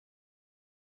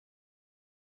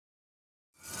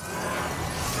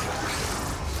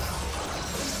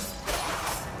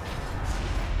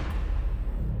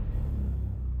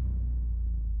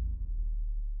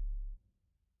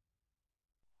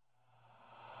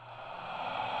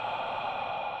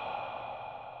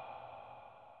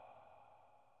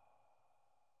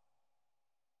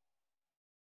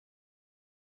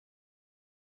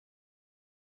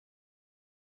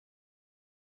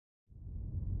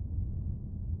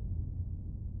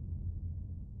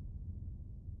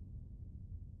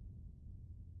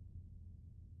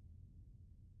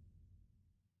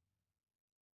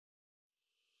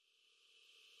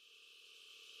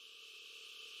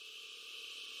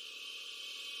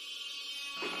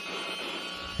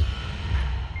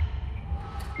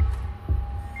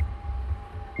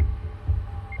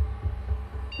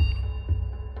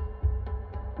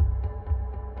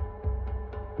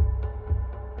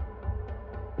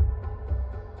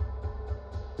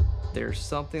There's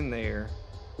something there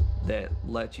that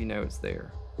lets you know it's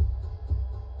there.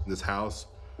 This house,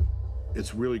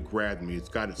 it's really grabbed me. It's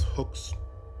got its hooks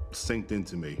synced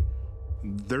into me.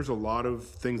 There's a lot of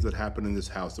things that happen in this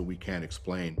house that we can't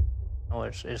explain. Oh,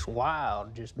 it's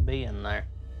wild just being there.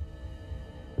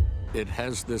 It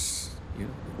has this,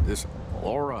 this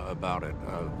aura about it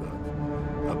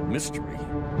of mystery.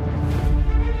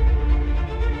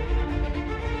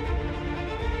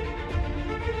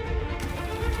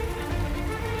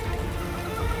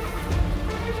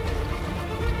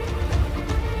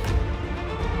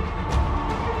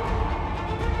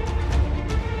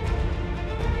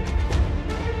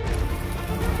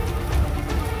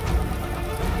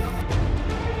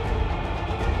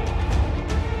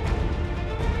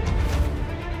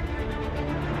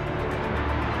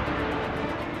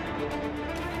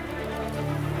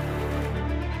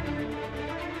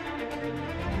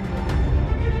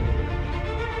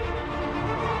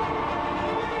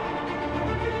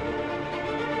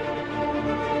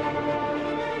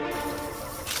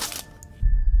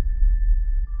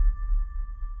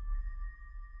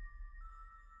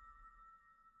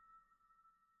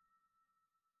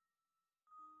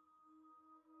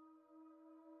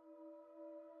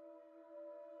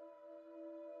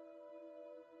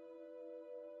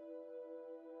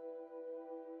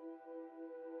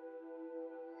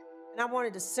 And I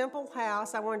wanted a simple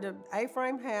house. I wanted an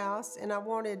A-frame house, and I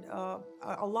wanted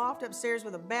a loft upstairs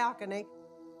with a balcony.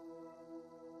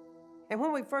 And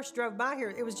when we first drove by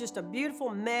here, it was just a beautiful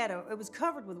meadow. It was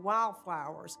covered with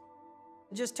wildflowers.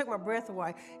 It just took my breath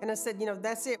away. And I said,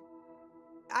 that's it.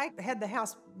 I had the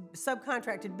house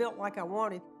subcontracted, built like I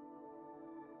wanted.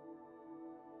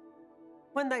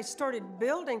 When they started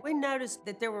building, we noticed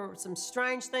that there were some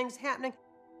strange things happening.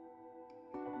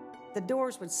 The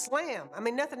doors would slam. I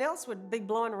mean, nothing else would be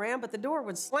blowing around, but the door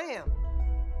would slam.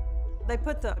 They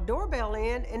put the doorbell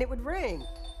in, and it would ring.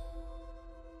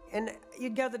 And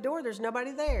you'd go to the door, there's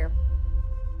nobody there.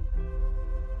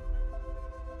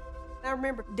 I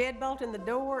remember deadbolting the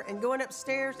door and going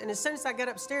upstairs, and as soon as I got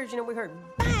upstairs, we heard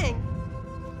bang!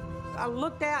 I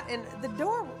looked out, and the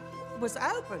door was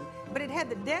open, but it had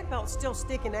the deadbolt still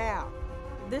sticking out.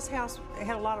 This house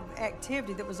had a lot of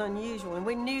activity that was unusual, and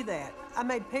we knew that. I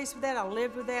made peace with that. I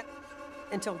lived with that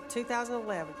until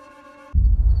 2011.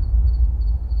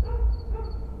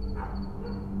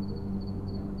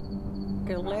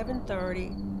 At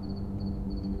 11:30,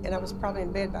 and I was probably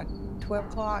in bed by 12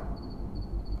 o'clock,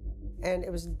 and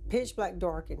it was pitch black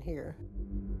dark in here.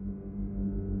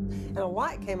 And a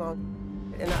light came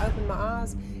on, and I opened my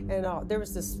eyes, and there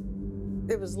was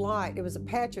it was light. It was a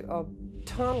patch of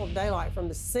tunnel of daylight from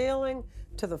the ceiling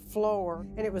to the floor,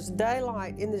 and it was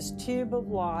daylight in this tube of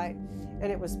light,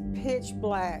 and it was pitch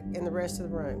black in the rest of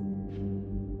the room.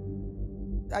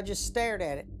 I just stared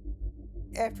at it.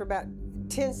 After about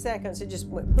 10 seconds, it just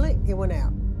went blink, it went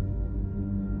out.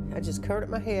 I just covered up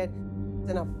my head,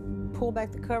 then I pulled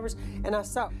back the covers, and I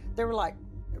saw there were like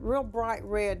real bright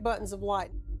red buttons of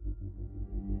light.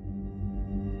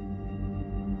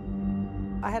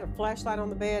 I had a flashlight on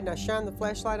the bed, and I shined the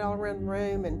flashlight all around the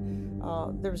room,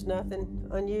 and there was nothing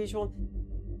unusual.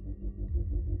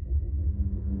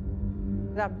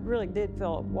 I really did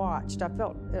feel watched. I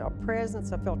felt a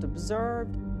presence. I felt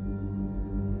observed.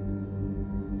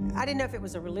 I didn't know if it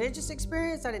was a religious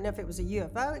experience. I didn't know if it was a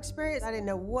UFO experience. I didn't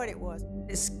know what it was.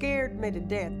 It scared me to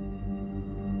death.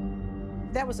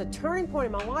 That was a turning point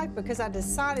in my life because I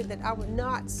decided that I would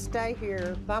not stay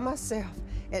here by myself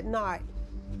at night.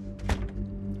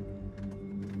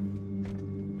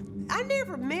 I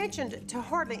never mentioned to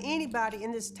hardly anybody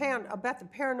in this town about the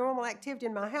paranormal activity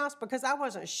in my house because I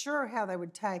wasn't sure how they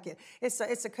would take it. It's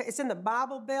in the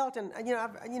Bible Belt, and I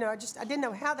didn't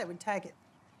know how they would take it.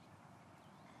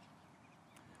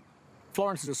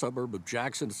 Florence is a suburb of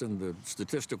Jackson. It's in the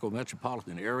statistical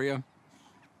metropolitan area.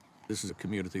 This is a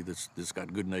community that's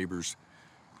got good neighbors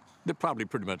that probably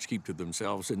pretty much keep to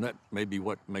themselves, and that may be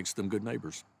what makes them good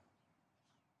neighbors.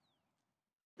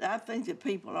 I think that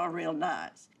people are real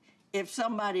nice. If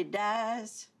somebody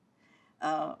dies,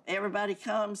 everybody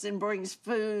comes and brings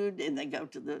food, and they go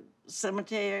to the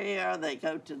cemetery, or they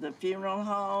go to the funeral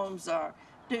homes, or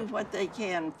do what they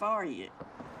can for you.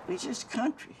 It's just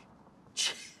country.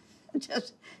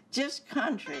 just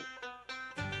country.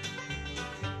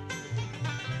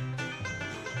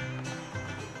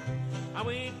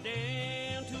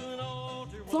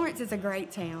 Florence is a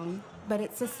great town, but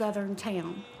it's a southern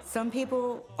town. Some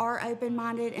people are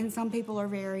open-minded and some people are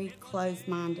very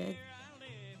closed-minded.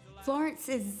 Florence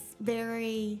is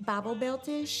very Bible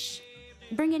Belt-ish.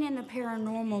 Bringing in the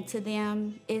paranormal to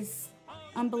them is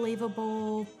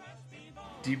unbelievable.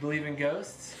 Do you believe in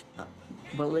ghosts?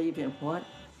 Believe in what?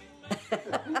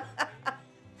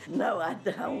 No, I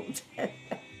don't.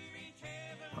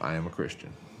 I am a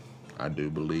Christian. I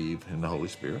do believe in the Holy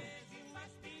Spirit.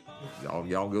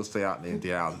 Y'all go stay out in the empty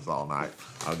houses all night.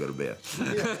 I'll go to bed.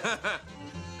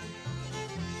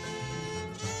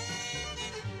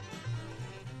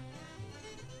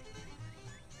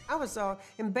 I was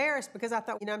embarrassed because I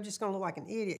thought, I'm just going to look like an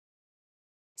idiot.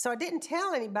 So I didn't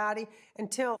tell anybody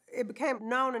until it became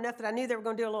known enough that I knew they were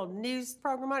going to do a little news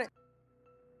program on it.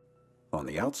 On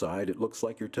the outside, it looks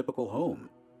like your typical home,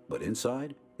 but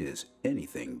inside is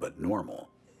anything but normal.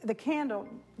 The candle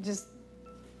just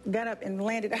got up and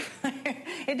landed over there.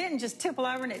 It didn't just tipple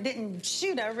over and it didn't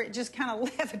shoot over, it just kind of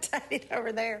levitated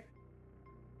over there.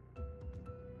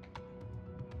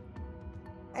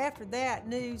 After that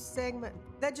news segment,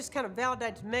 that just kind of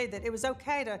validated to me that it was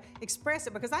okay to express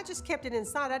it because I just kept it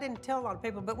inside. I didn't tell a lot of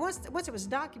people, but once it was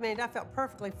documented, I felt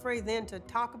perfectly free then to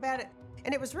talk about it.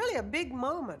 And it was really a big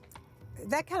moment.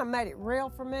 That kind of made it real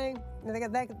for me.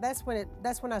 That's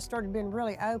when I started being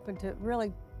really open to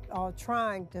really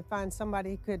trying to find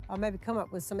somebody who could maybe come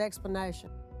up with some explanation.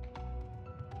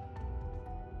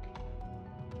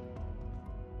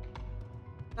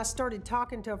 I started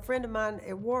talking to a friend of mine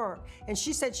at work, and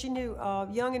she said she knew a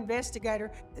young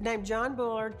investigator named John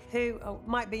Bullard who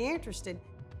might be interested.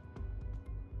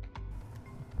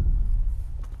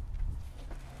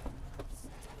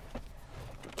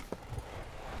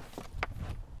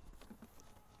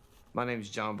 My name is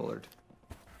John Bullard.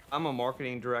 I'm a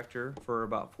marketing director for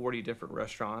about 40 different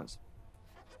restaurants.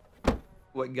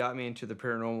 What got me into the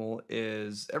paranormal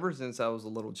is ever since I was a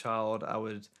little child, I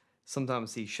would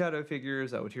sometimes see shadow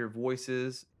figures, I would hear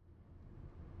voices.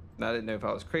 And I didn't know if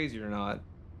I was crazy or not,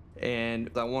 and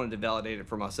I wanted to validate it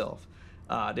for myself.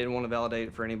 I didn't want to validate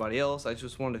it for anybody else. I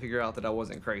just wanted to figure out that I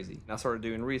wasn't crazy. I started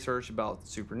doing research about the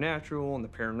supernatural and the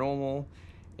paranormal,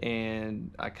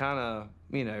 and I kind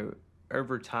of,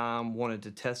 over time wanted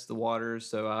to test the waters,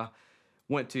 so I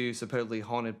went to supposedly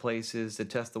haunted places to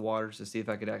test the waters to see if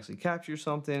I could actually capture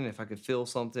something, if I could feel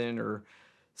something or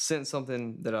sense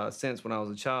something that I sensed when I was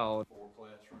a child.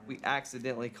 We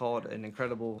accidentally called an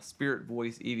incredible spirit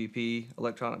voice EVP,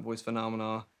 electronic voice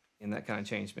phenomena, and that kind of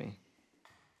changed me.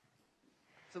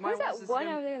 What's that one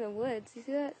over there in the woods? You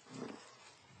see that?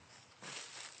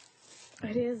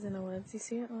 It is in the woods. You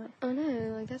see it? Look. Oh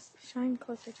no, like that's... Shine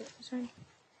closer to it. Shine.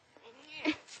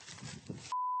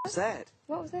 What's that?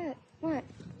 What was that? What?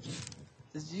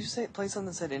 Did you play something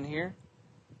that said in here?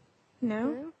 No.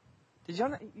 No? Did y'all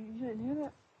not, you didn't hear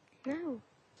that? No.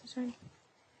 Shine.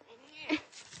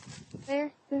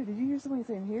 There. There, did you hear somebody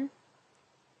say in here?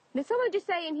 Did someone just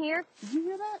say in here? Did you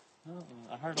hear that?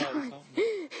 I heard like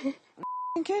something.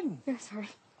 I'm kidding. I'm sorry.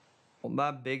 Well,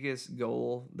 my biggest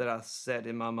goal that I set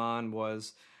in my mind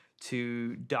was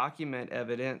to document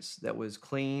evidence that was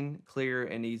clean, clear,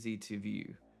 and easy to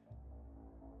view.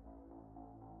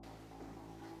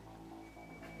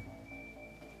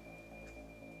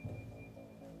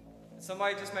 Did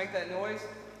somebody just make that noise?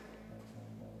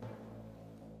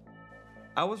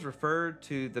 I was referred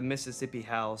to the Mississippi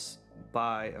house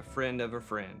by a friend of a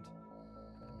friend.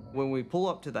 When we pull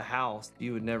up to the house,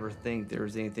 you would never think there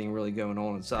was anything really going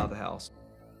on inside the house.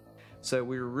 So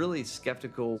we were really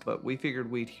skeptical, but we figured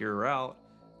we'd hear her out.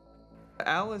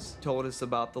 Alice told us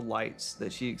about the lights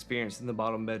that she experienced in the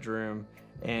bottom bedroom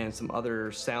and some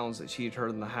other sounds that she had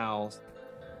heard in the house.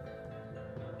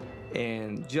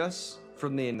 And just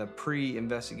from the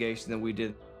pre-investigation that we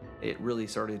did, it really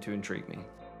started to intrigue me.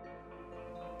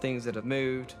 Things that have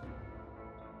moved,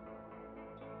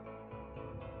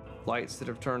 lights that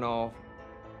have turned off.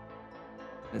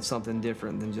 It's something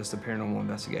different than just a paranormal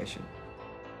investigation.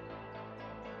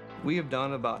 We have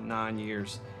done about 9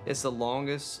 years. It's the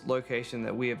longest location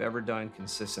that we have ever done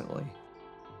consistently.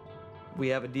 We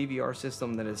have a DVR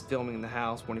system that is filming the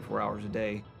house 24 hours a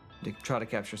day to try to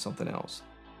capture something else.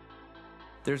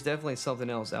 There's definitely something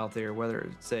else out there, whether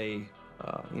it's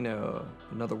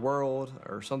another world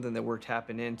or something that we're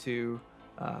tapping into.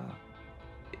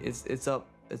 It's up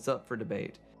for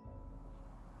debate.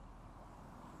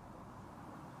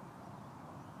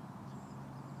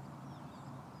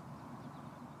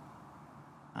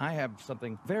 I have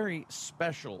something very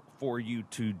special for you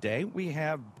today. We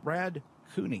have Brad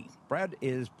Cooney. Brad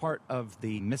is part of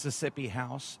the Mississippi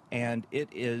House, and it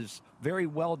is very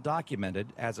well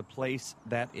documented as a place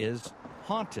that is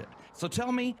haunted. So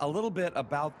tell me a little bit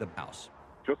about the house.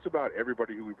 Just about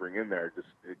everybody who we bring in there,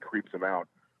 it creeps them out.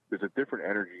 There's a different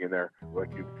energy in there, like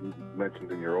you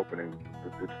mentioned in your opening.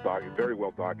 It's very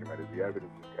well documented. The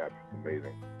evidence is captured. It's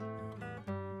amazing.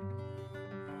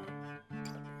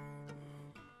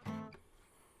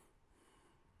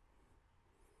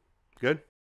 Good?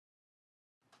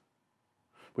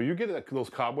 But you get those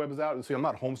cobwebs out, and see, I'm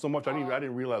not home so much. I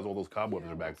didn't realize all those cobwebs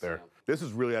are back there. This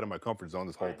is really out of my comfort zone,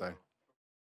 this whole thing.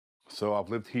 So I've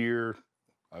lived here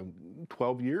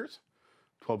 12 years.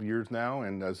 12 years now,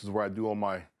 and this is where I do all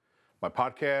my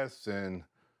podcasts, and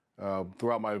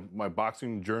throughout my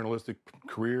boxing journalistic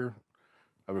career,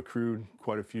 I've accrued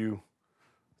quite a few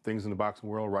things in the boxing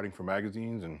world, writing for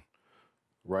magazines and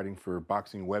writing for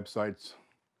boxing websites.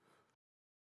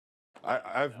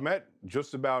 I've met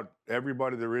just about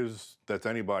everybody there is that's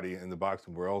anybody in the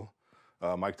boxing world.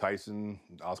 Mike Tyson,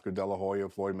 Oscar De La Hoya,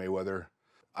 Floyd Mayweather.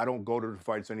 I don't go to the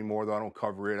fights anymore, though. I don't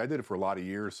cover it. I did it for a lot of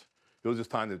years. It was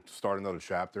just time to start another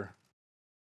chapter.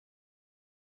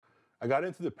 I got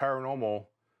into the paranormal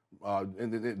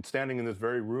standing in this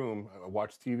very room. I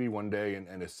watched TV one day,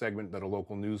 and a segment that a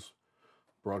local news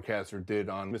broadcaster did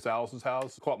on Miss Alice's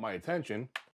house caught my attention.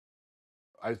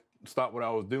 I stopped what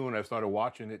I was doing. I started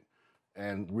watching it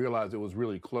and realized it was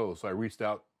really close. So I reached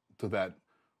out to that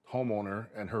homeowner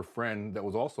and her friend that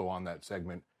was also on that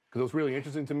segment, because it was really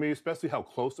interesting to me, especially how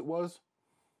close it was.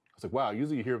 I was like, wow,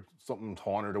 usually you hear something's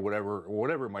haunted or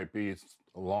whatever it might be. It's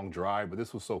a long drive, but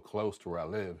this was so close to where I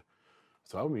live.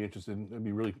 So I would be interested. It'd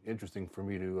be really interesting for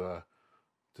me to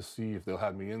see if they'll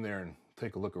have me in there and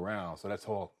take a look around. So that's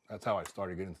how I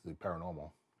started getting into the paranormal,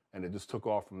 and it just took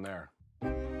off from there.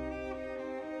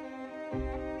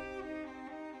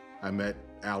 I met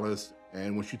Alice,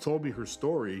 and when she told me her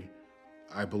story,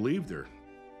 I believed her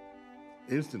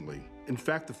instantly. In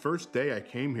fact, the first day I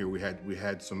came here, we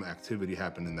had some activity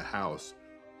happen in the house,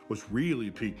 which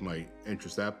really piqued my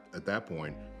interest at that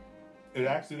point. It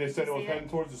actually, they said it was heading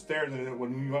towards the stairs, and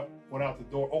when we went out the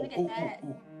door,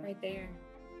 oh. Right there.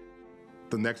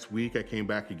 The next week I came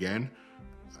back again.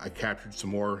 I captured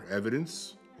some more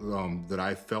evidence that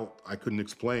I felt I couldn't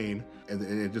explain, and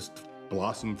it just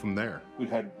blossomed from there. We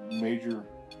had major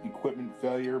equipment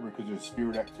failure because there's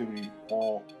spirit activity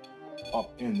all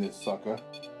up in this sucker.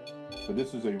 So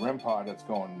this is a REM pod that's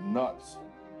going nuts.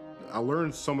 I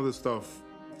learned some of this stuff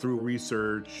through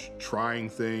research, trying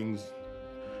things.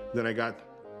 Then I got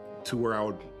to where I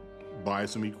would buy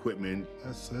some equipment.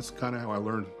 That's kind of how I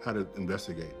learned how to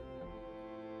investigate.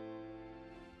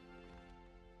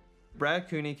 Brad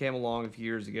Cooney came along a few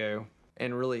years ago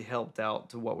and really helped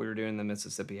out to what we were doing in the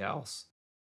Mississippi house.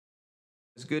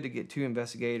 It's good to get two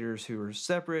investigators who are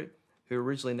separate, who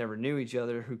originally never knew each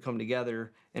other, who come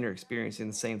together and are experiencing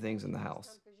the same things in the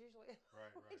house.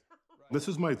 This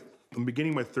is I'm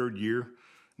beginning my third year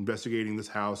investigating this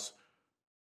house.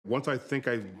 Once I think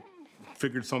I've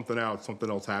figured something out, something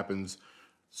else happens.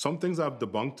 Some things I've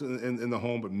debunked in the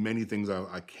home, but many things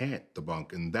I can't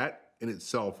debunk. And that in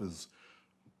itself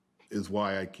is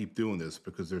why I keep doing this,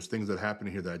 because there's things that happen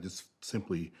here that I just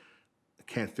simply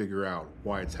can't figure out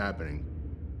why it's happening.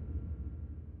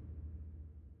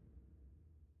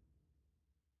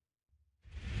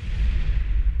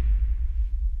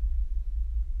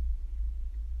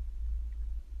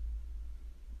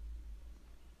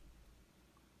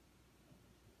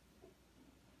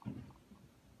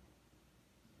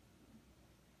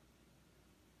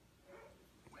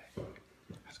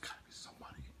 There's gotta be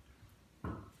somebody.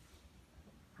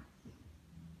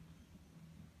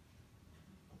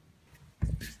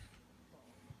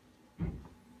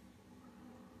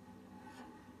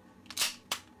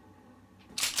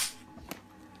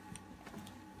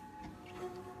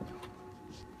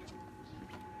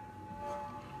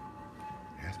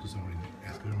 Ask if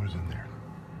someone's in there.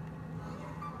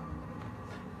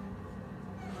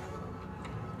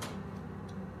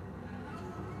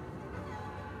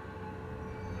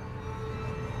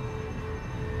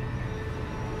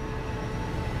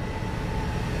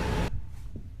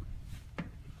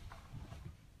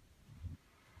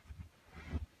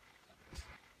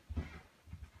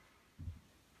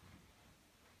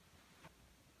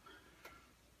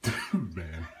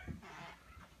 Man.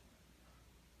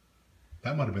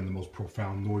 That might have been the most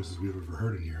profound noises we've ever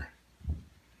heard in here.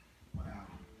 Wow.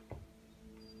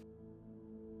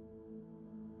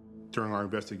 During our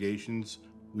investigations,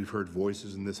 we've heard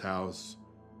voices in this house,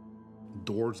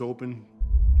 doors open.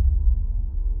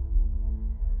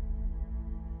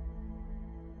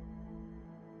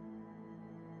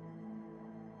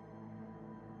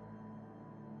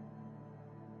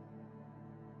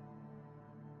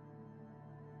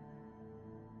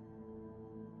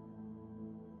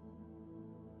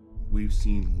 We've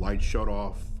seen lights shut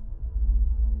off.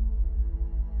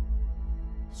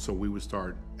 So we would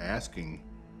start asking,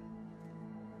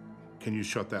 can you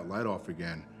shut that light off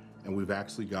again? And we've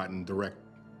actually gotten direct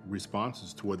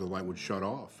responses to where the light would shut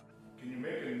off. Can you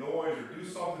make a noise or do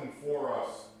something for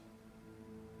us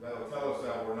that'll tell us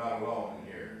that we're not alone?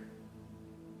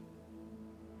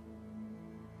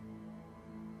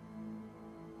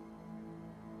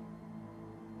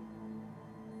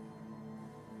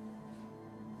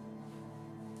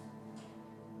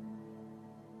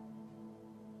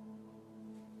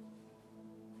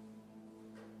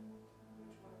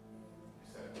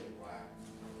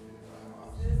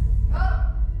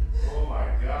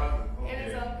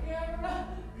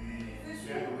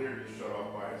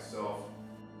 itself.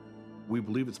 We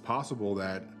believe it's possible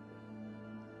that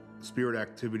spirit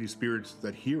activity, spirits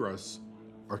that hear us,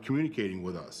 are communicating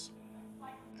with us.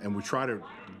 And we try to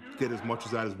get as much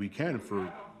of that as we can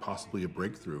for possibly a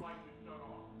breakthrough.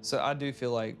 So I do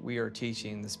feel like we are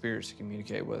teaching the spirits to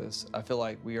communicate with us. I feel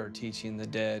like we are teaching the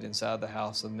dead inside the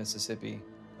house of Mississippi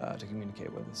to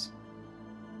communicate with us.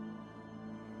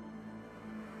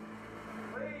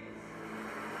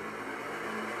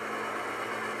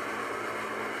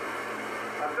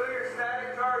 I feel your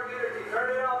static charge energy. Turn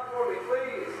it off for me,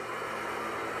 please.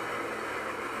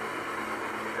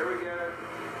 There we go.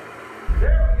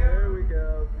 There we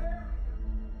go.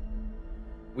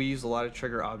 We use a lot of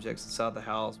trigger objects inside the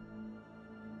house.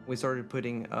 We started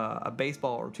putting a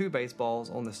baseball or 2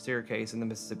 baseballs on the staircase in the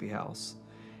Mississippi house.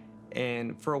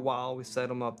 And for a while, we set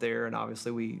them up there, and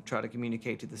obviously we try to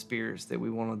communicate to the spirits that we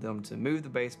wanted them to move the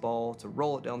baseball, to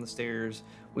roll it down the stairs.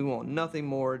 We want nothing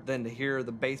more than to hear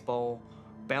the baseball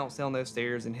bounce down those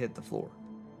stairs and hit the floor.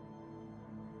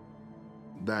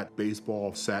 That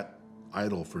baseball sat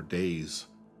idle for days.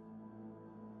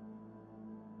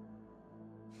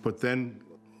 But then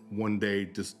one day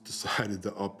just decided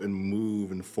to up and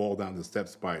move and fall down the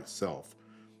steps by itself.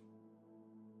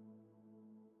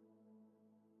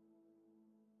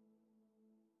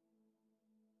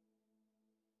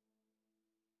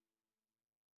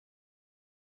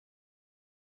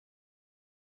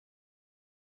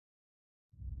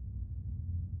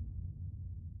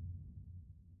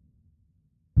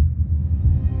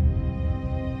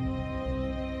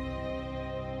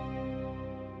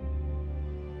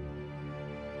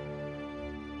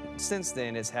 Since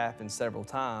then, it's happened several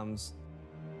times.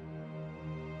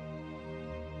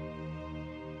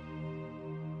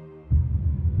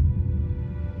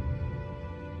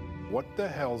 What the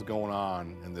hell's going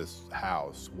on in this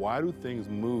house? Why do things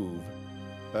move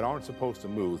that aren't supposed to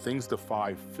move? Things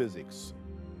defy physics.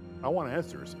 I want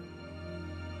answers.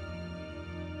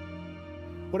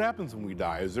 What happens when we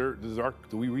die? Do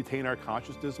we retain our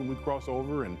consciousness when we cross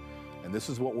over, and this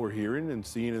is what we're hearing and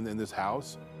seeing in this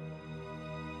house?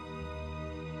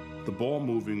 The ball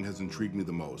moving has intrigued me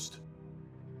the most.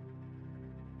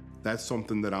 That's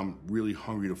something that I'm really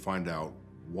hungry to find out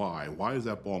why. Why is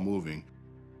that ball moving?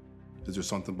 Is there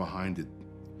something behind it?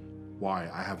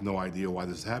 Why? I have no idea why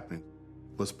this is happening.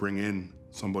 Let's bring in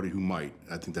somebody who might.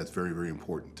 I think that's very, very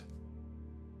important.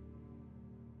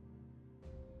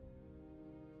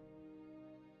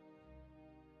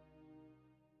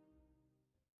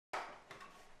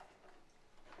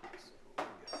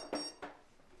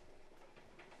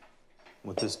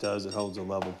 What this does, it holds a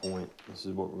level point. This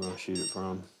is what we're going to shoot it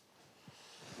from.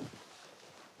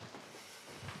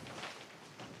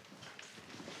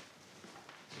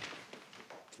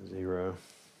 Zero.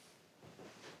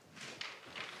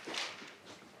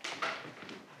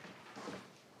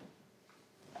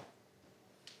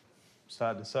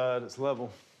 Side to side, it's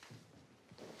level.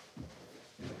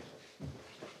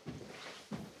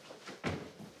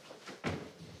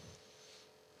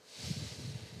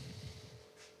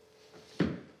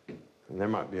 And there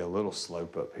might be a little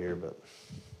slope up here, but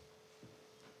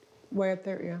Way up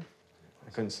there, yeah.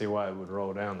 I couldn't see why it would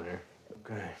roll down there.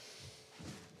 Okay.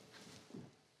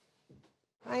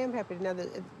 I am happy to know that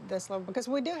that's level, because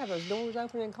we do have those doors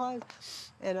open and closed.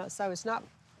 And so it's not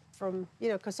from,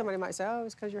 because somebody might say, oh,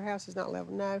 it's because your house is not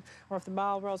level. No. Or if the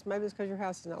ball rolls, maybe it's because your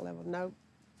house is not level. No.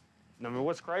 I mean,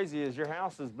 what's crazy is your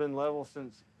house has been level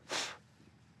since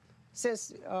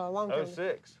a long time.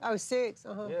 06. 06,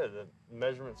 uh-huh. Yeah, the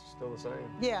measurements are still the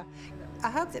same. Yeah. I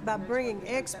hope that by bringing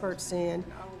experts in,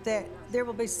 that there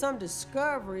will be some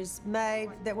discoveries made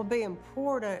that will be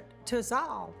important to us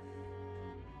all.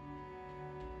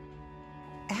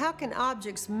 How can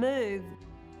objects move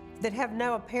that have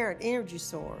no apparent energy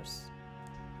source?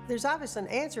 There's obviously an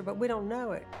answer, but we don't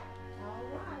know it.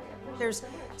 There's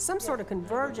some sort of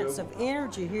convergence of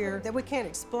energy here that we can't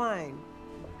explain.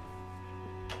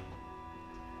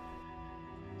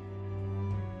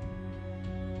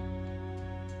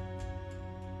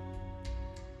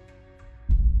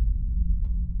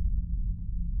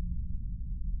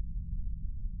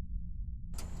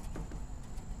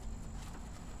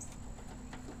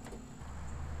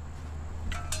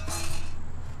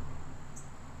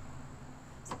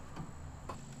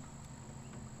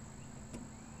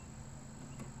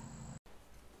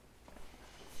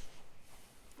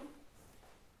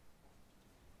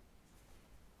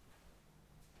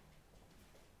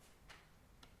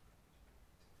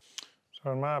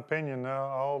 So in my opinion, now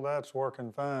all that's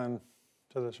working fine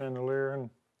to the chandelier and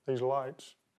these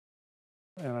lights.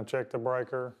 And I checked the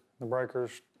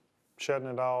breaker's shutting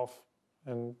it off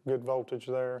and good voltage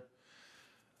there.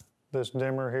 This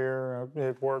dimmer here,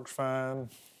 it works fine.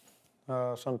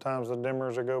 Sometimes the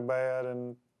dimmers will go bad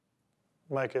and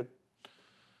make it,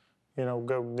 you know,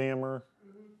 go dimmer.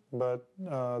 But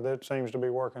that seems to be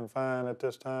working fine at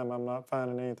this time. I'm not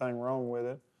finding anything wrong with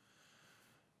it.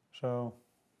 So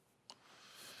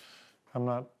I'm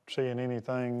not seeing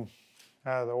anything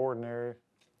out of the ordinary.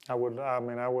 I would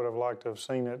have liked to have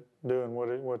seen it doing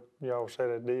what y'all said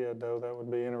it did, though. That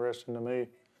would be interesting to me.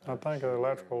 I think the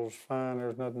electrical's fine.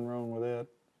 There's nothing wrong with it.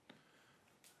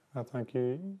 I think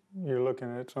you're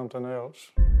looking at something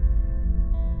else.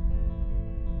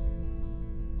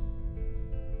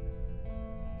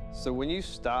 So when you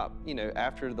stop, you know,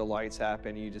 after the lights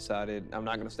happened, you decided, I'm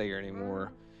not going to stay here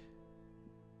anymore.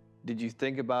 Did you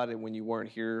think about it when you weren't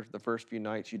here the first few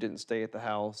nights? You didn't stay at the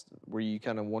house. Were you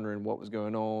kind of wondering what was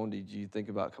going on? Did you think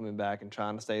about coming back and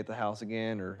trying to stay at the house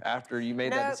again? Or after you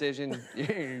made that decision,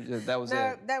 that was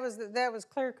it? That was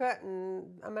clear cut, and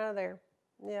I'm out of there.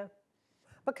 Yeah.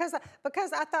 Because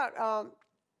I thought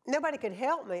nobody could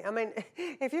help me. I mean,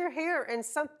 if you're here and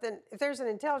if there's an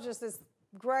intelligence that's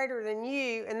greater than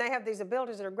you, and they have these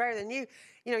abilities that are greater than you,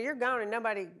 you know, you're gone, and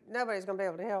nobody's going to be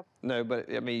able to help. No,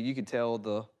 but I mean, you could tell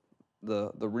the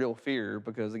real fear,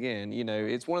 because again, you know,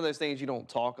 it's one of those things you don't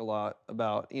talk a lot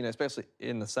about, you know, especially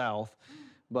in the South.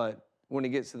 But when it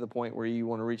gets to the point where you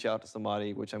want to reach out to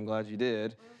somebody, which I'm glad you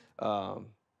did,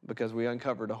 because we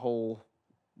uncovered a whole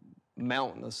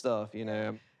mountain of stuff, you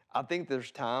know. I think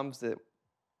there's times that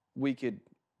we could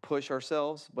push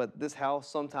ourselves, but this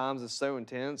house sometimes is so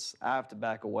intense, I have to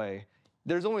back away.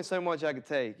 There's only so much I could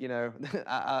take, you know.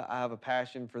 I have a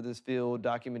passion for this field,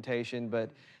 documentation,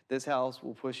 but this house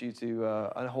will push you to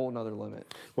a whole nother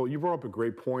limit. Well, you brought up a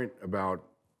great point about,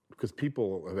 because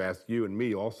people have asked you and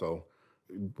me also,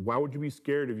 why would you be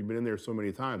scared if you've been in there so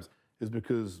many times? Is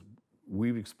because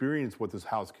we've experienced what this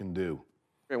house can do.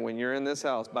 And when you're in this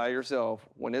house by yourself,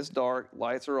 when it's dark,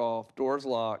 lights are off, doors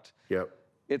locked,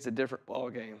 it's a different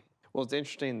ballgame. Well, it's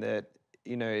interesting that,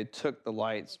 you know, it took the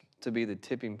lights to be the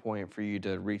tipping point for you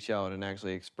to reach out and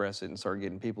actually express it and start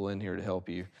getting people in here to help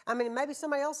you. I mean, maybe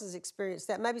somebody else has experienced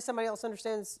that. Maybe somebody else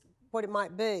understands what it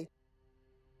might be.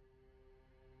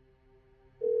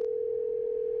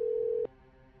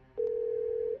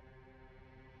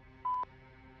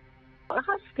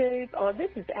 Hi, Steve. This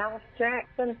is Alice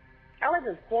Jackson. I live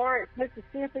in Florence,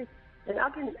 Mississippi, and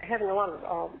I've been having a lot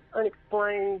of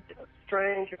unexplained,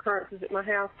 strange occurrences at my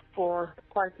house for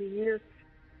quite a few years.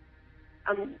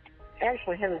 I'm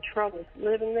actually having trouble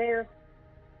living there.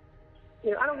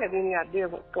 You know, I don't have any idea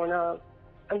what's going on.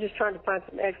 I'm just trying to find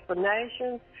some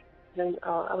explanations, and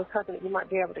I was hoping that you might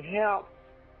be able to help.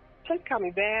 Please call me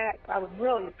back. I would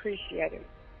really appreciate it.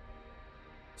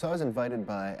 So I was invited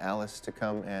by Alice to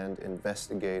come and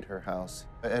investigate her house.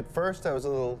 At first, I was a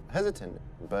little hesitant,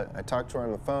 but I talked to her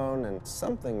on the phone, and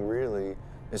something really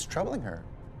is troubling her.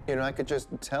 You know, I could just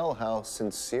tell how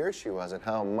sincere she was and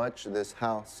how much this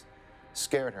house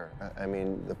scared her. I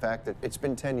mean, the fact that it's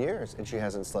been 10 years and she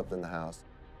hasn't slept in the house.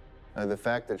 The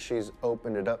fact that she's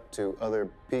opened it up to other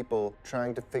people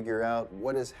trying to figure out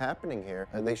what is happening here.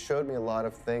 And they showed me a lot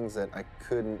of things that I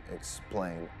couldn't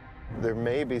explain. There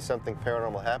may be something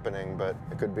paranormal happening, but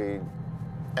it could be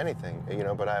anything, you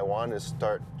know, but I want to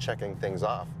start checking things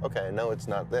off. Okay, I know it's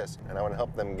not this, and I want to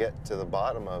help them get to the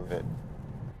bottom of it.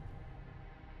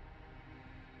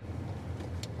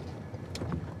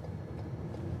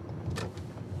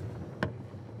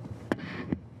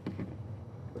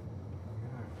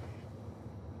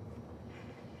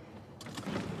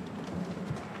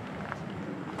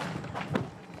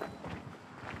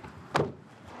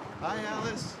 Hi,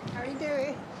 Alice. How are you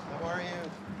doing? How are you?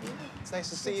 It's nice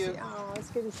to see you. Oh, it's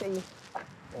good to see you.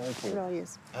 Thank you. It really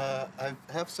is. I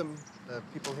have some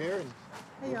people here, and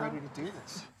Hey, we're y'all. ready to do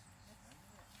this.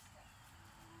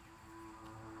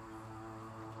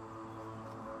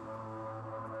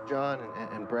 John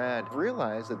and Brad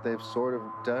realize that they've sort of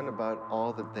done about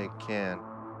all that they can.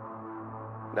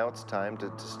 Now it's time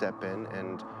to step in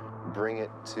and bring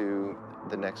it to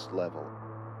the next level.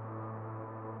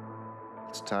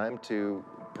 It's time to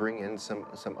bring in some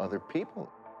other people.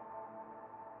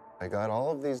 I got all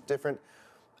of these different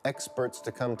experts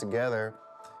to come together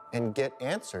and get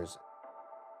answers.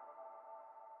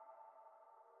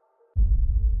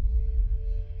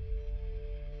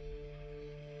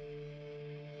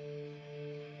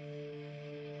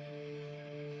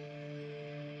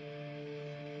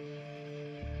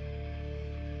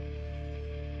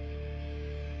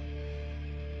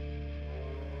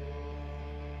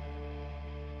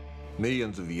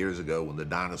 Millions of years ago, when the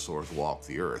dinosaurs walked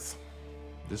the earth,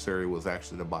 this area was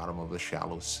actually the bottom of a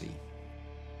shallow sea.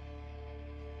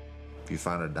 If you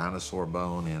find a dinosaur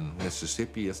bone in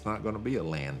Mississippi, it's not going to be a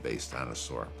land-based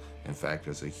dinosaur. In fact,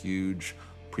 there's a huge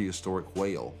prehistoric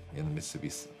whale in the Mississippi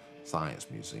Science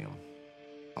Museum.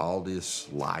 All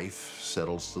this life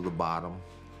settles to the bottom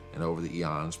and over the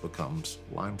eons becomes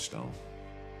limestone.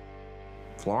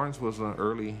 Florence was an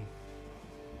early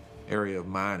area of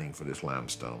mining for this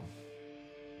limestone.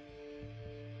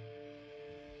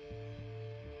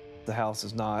 The house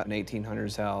is not an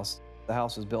 1800s house. The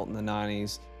house was built in the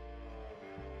 90s.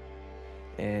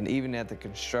 And even at the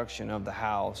construction of the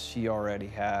house, she already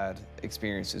had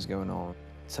experiences going on.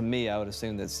 To me, I would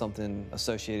assume that's something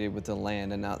associated with the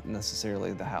land and not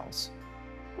necessarily the house.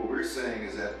 What we're saying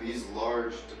is that these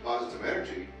large deposits of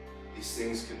energy, these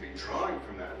things can be drawing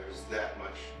from that. There's that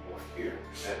much more here.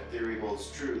 That theory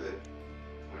holds true that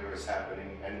whatever's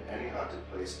happening in any haunted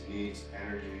place needs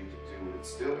energy to do what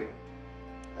it's doing.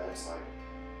 That's like,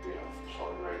 you know,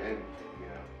 plug right in, you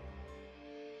know.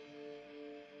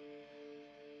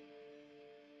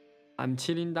 I'm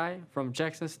Qilin Dai from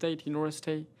Jackson State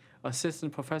University,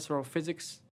 assistant professor of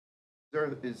physics.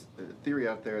 There is a theory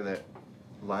out there that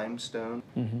limestone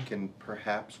can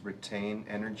perhaps retain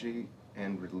energy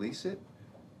and release it.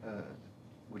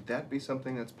 Would that be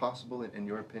something that's possible in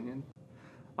your opinion?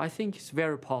 I think it's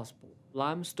very possible.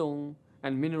 Limestone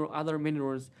and other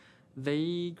minerals,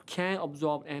 they can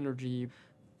absorb energy.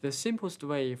 The simplest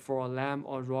way for a lime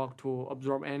or rock to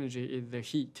absorb energy is the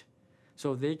heat.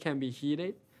 So they can be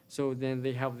heated, so then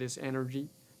they have this energy,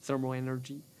 thermal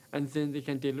energy, and then they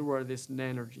can deliver this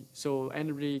energy. So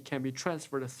energy can be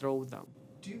transferred through them.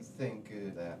 Do you think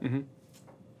that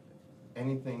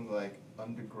anything like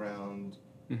underground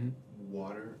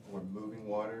water or moving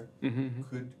water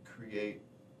could create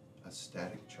a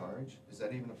static charge? Is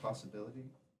that even a possibility?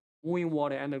 Moving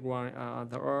water underground,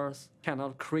 the earth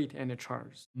cannot create any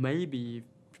charge. Maybe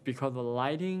because of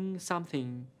lighting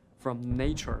something from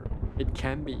nature, it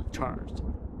can be charged,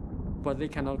 but they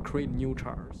cannot create new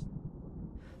charge.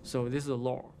 So this is a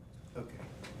law. Okay.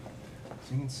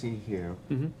 So you can see here,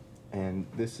 and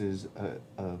this is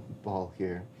a ball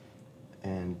here,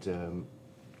 and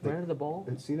where's the ball?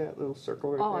 See that little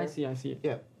circle right there? I see.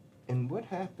 Yeah. And what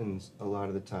happens a lot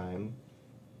of the time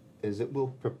is it will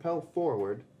propel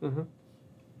forward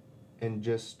and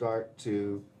just start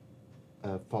to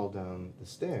fall down the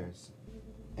stairs.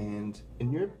 And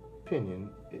in your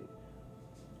opinion,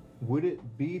 would it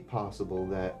be possible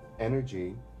that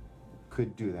energy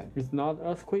could do that? It's not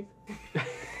earthquake?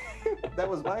 That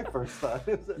was my first thought.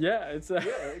 Yeah, it's a...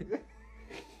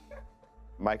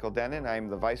 Michael Denon, I'm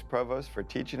the Vice Provost for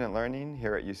Teaching and Learning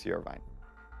here at UC Irvine.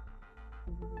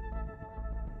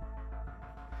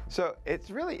 So it's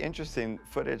really interesting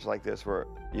footage like this where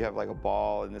you have like a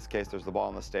ball, in this case there's the ball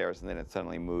on the stairs, and then it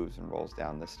suddenly moves and rolls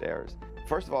down the stairs.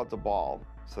 First of all, it's a ball,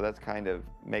 so that's kind of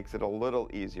makes it a little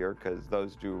easier because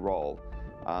those do roll.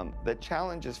 The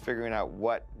challenge is figuring out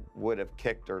what would have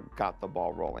kicked or got the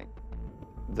ball rolling.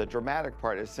 The dramatic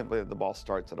part is simply that the ball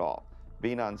starts at all.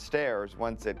 Being on stairs,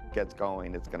 once it gets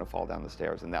going, it's going to fall down the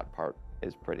stairs, and that part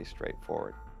is pretty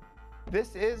straightforward.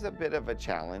 This is a bit of a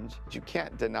challenge. You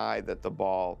can't deny that the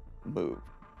ball moved.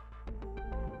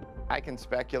 I can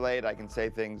speculate, I can say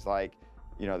things like,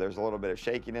 you know, there's a little bit of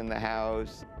shaking in the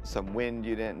house, some wind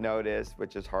you didn't notice,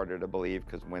 which is harder to believe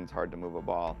because wind's hard to move a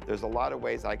ball. There's a lot of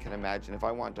ways I can imagine if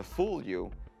I want to fool you,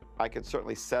 I could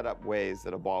certainly set up ways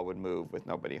that a ball would move with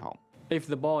nobody home. If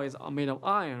the ball is made of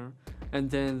iron, and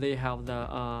then they have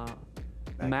the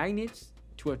magnets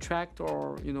to attract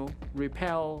or, you know,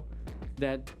 repel,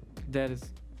 that is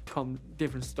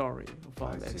different story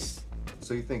about this.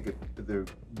 So you think there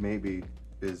maybe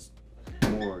is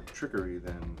more trickery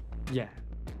than... Yeah.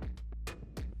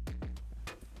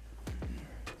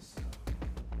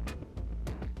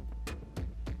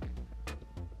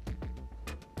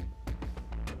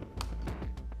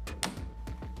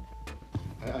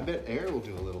 I bet air will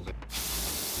do a little bit.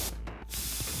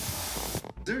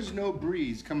 There's no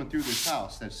breeze coming through this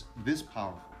house that's this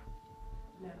powerful.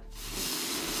 No.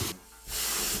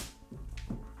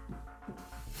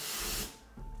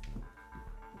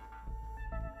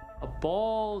 A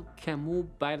ball can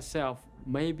move by itself.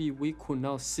 Maybe we could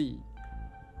not see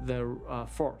the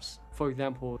force. For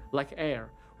example, like air.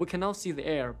 We cannot see the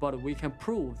air, but we can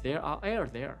prove there are air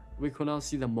there. We could not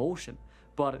see the motion,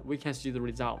 but we can see the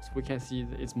results. We can see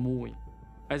that it's moving.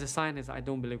 As a scientist, I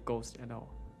don't believe ghosts at all.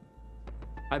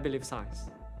 I believe science.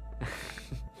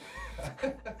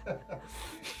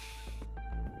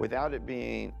 Without it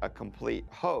being a complete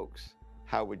hoax,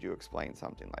 how would you explain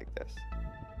something like this?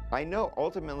 I know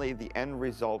ultimately the end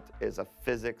result is a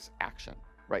physics action,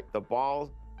 right? The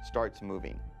ball starts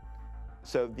moving.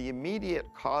 So the immediate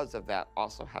cause of that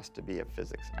also has to be a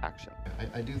physics action.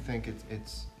 I do think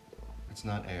it's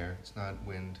not air, it's not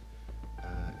wind,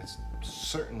 it's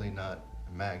certainly not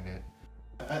a magnet.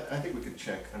 I think we could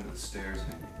check under the stairs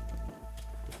maybe.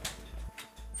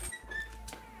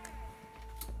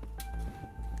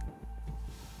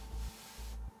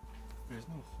 There's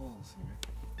no holes here.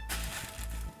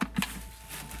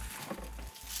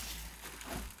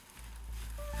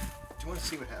 Do you want to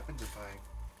see what happens if I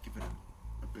give it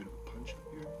a bit of a punch up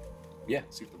here? Yeah.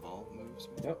 See if the ball moves?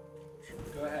 Yep.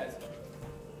 Go ahead.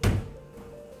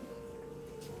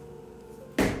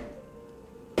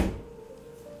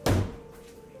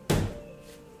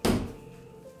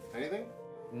 Anything?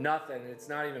 Nothing. It's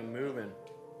not even moving.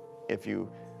 If you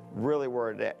really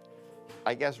were to,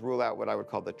 I guess, rule out what I would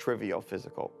call the trivial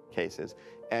physical cases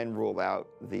and rule out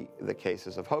the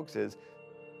cases of hoaxes,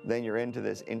 then you're into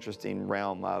this interesting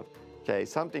realm of, okay,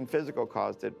 something physical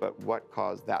caused it, but what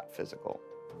caused that physical?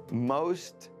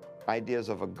 Most ideas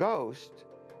of a ghost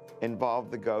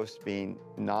involve the ghost being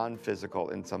non-physical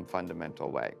in some fundamental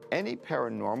way. Any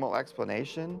paranormal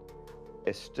explanation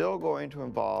is still going to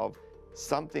involve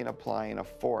something applying a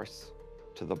force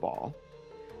to the ball.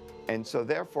 And so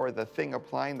therefore, the thing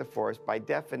applying the force, by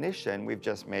definition, we've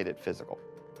just made it physical.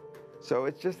 So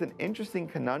it's just an interesting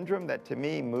conundrum that, to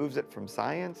me, moves it from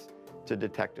science to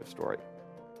detective story.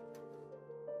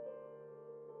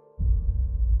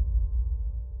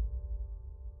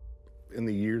 In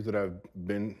the years that I've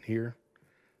been here,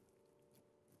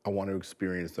 I want to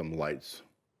experience some lights.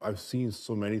 I've seen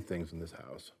so many things in this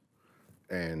house,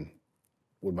 and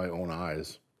with my own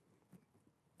eyes,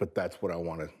 but that's what I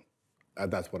want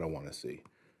to see.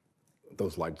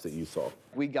 Those lights that you saw.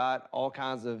 We got all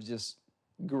kinds of just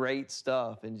great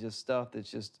stuff and just stuff that's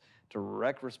just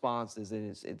direct responses,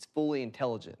 and it's fully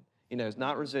intelligent. You know, it's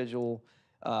not residual.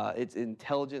 It's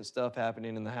intelligent stuff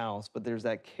happening in the house, but there's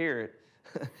that carrot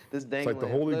that's dangling. It's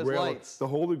like the holy grail. Lights. The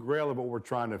holy grail of what we're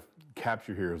trying to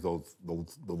capture here is the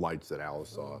lights that Alice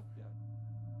saw.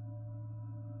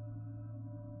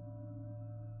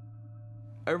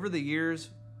 Over the years,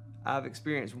 I've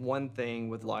experienced one thing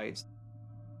with lights.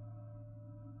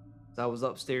 I was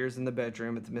upstairs in the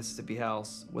bedroom at the Mississippi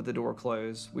house with the door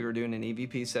closed. We were doing an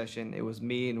EVP session. It was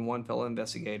me and one fellow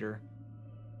investigator.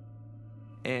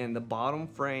 And the bottom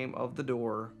frame of the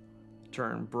door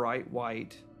turned bright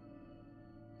white.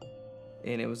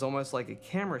 And it was almost like a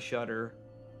camera shutter,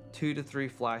 2 to 3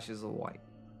 flashes of white.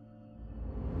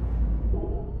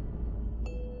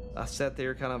 I sat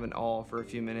there kind of in awe for a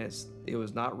few minutes. It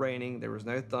was not raining, there was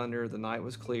no thunder, the night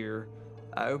was clear.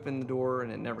 I opened the door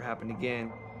and it never happened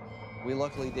again. We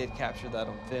luckily did capture that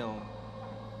on film.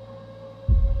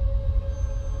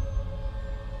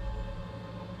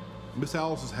 Miss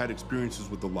Alice has had experiences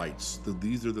with the lights.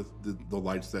 These are the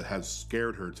lights that have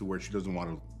scared her to where she doesn't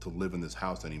want to live in this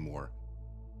house anymore.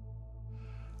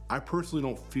 I personally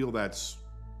don't feel that's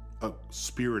a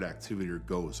spirit activity or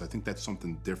ghost. I think that's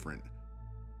something different.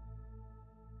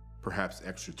 Perhaps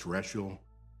extraterrestrial.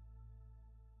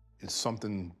 It's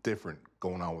something different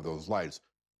going on with those lights.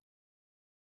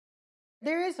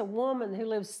 There is a woman who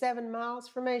lives 7 miles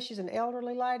from me. She's an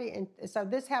elderly lady, and so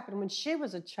this happened when she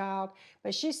was a child,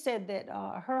 but she said that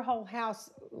her whole house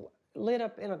lit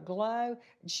up in a glow.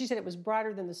 She said it was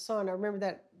brighter than the sun. I remember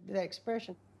that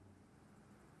expression.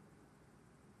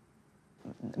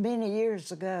 Many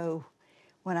years ago,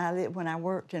 when I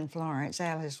worked in Florence,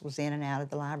 Alice was in and out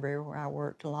of the library where I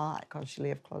worked a lot because she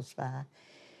lived close by.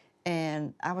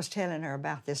 And I was telling her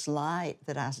about this light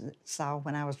that I saw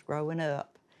when I was growing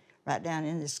up, right down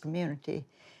in this community.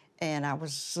 And I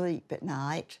was asleep at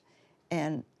night,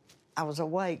 and I was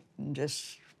awake and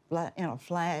just in a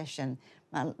flash, and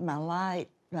my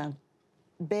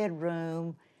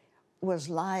bedroom was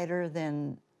lighter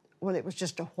than, well, it was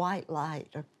just a white light,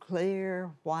 a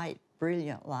clear, white,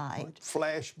 brilliant light. Like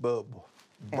flash bulb,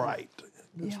 bright.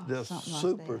 It's just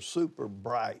super, super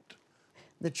bright.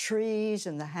 The trees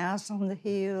and the house on the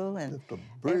hill and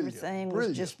everything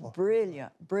was just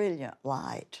brilliant, brilliant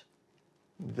light.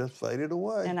 It just faded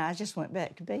away. And I just went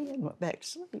back to bed and went back to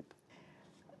sleep.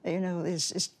 You know,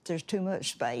 there's too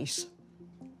much space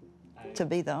to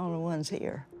be the only ones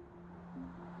here.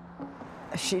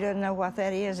 She doesn't know what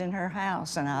that is in her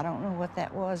house, and I don't know what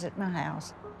that was at my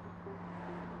house.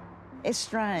 It's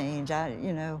strange,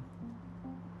 you know,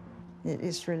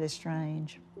 it's really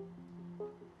strange.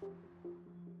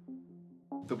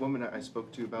 The woman I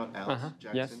spoke to about Alice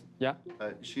Jackson, yes,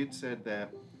 yeah. She had said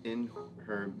that in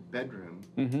her bedroom,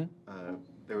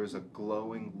 there was a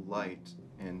glowing light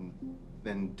and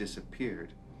then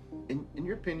disappeared. In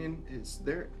your opinion, is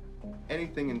there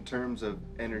anything in terms of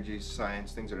energy,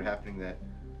 science, things that are happening that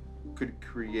could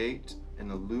create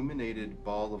an illuminated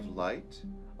ball of light?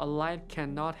 A light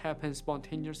cannot happen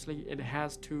spontaneously. It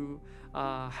has to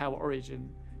have origin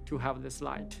to have this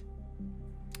light.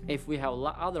 If we have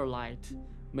other light,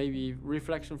 maybe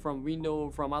reflection from window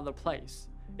from other place,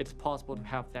 it's possible to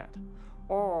have that.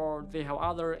 Or they have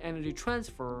other energy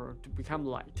transfer to become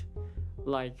light,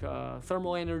 like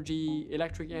thermal energy,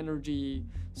 electric energy.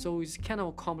 So it's kind of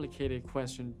a complicated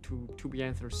question to be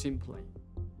answered simply.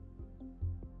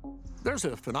 There's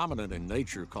a phenomenon in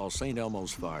nature called St.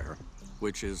 Elmo's fire,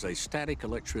 which is a static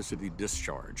electricity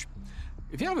discharge.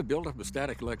 If you have a buildup of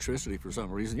static electricity for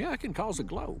some reason, yeah, it can cause a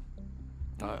glow,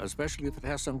 especially if it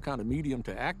has some kind of medium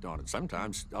to act on it.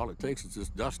 Sometimes all it takes is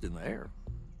just dust in the air.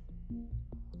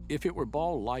 If it were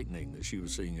ball lightning that she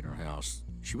was seeing in her house,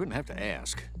 she wouldn't have to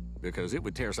ask, because it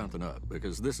would tear something up,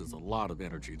 because this is a lot of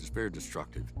energy. It's very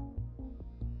destructive.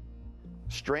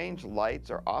 Strange lights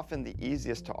are often the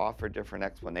easiest to offer different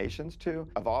explanations to.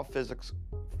 Of all physics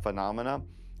phenomena,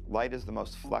 light is the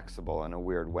most flexible in a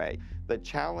weird way. The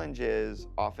challenge is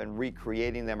often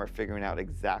recreating them or figuring out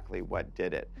exactly what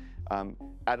did it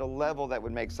at a level that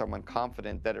would make someone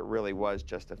confident that it really was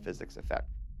just a physics effect.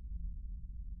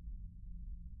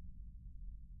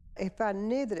 If I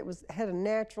knew that it had a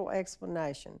natural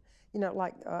explanation,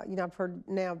 like, I've heard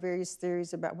now various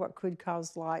theories about what could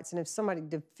cause lights, and if somebody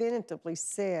definitively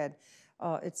said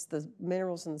it's the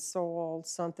minerals in the soil,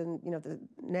 something, the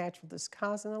natural that's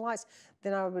causing the lights,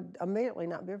 then I would immediately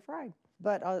not be afraid.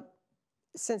 But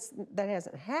since that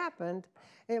hasn't happened,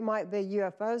 it might be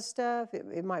UFO stuff,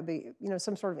 it might be,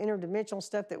 some sort of interdimensional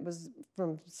stuff that was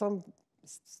from some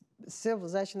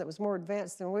civilization that was more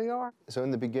advanced than we are. So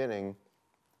in the beginning,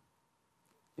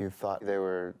 you thought they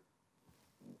were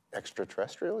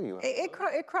extraterrestrial?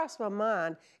 It crossed my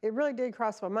mind. It really did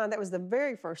cross my mind. That was the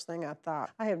very first thing I thought.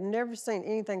 I have never seen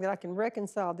anything that I can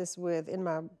reconcile this with in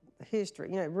my history,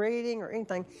 reading or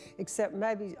anything, except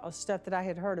maybe stuff that I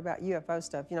had heard about UFO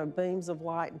stuff, beams of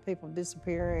light and people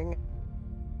disappearing.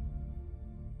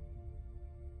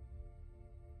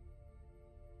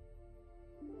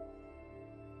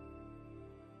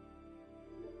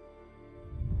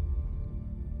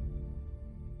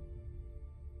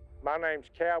 My name's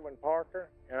Calvin Parker,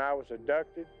 and I was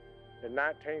abducted in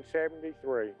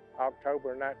 1973,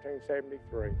 October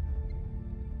 1973.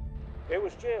 It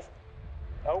was just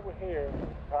over here,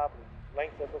 probably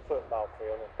length of a football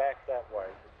field, and back that way.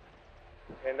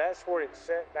 And that's where it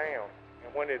sat down.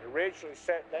 And when it originally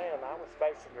sat down, I was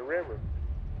facing the river,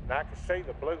 and I could see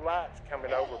the blue lights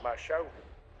coming over my shoulder.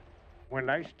 When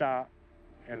they stopped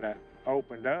and they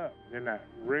opened up, then that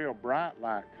real bright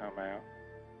light come out.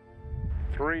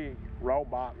 3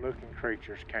 robot-looking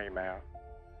creatures came out.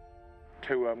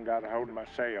 2 of them got a hold of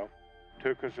myself,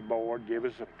 took us aboard, give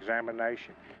us an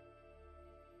examination.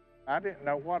 I didn't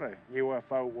know what a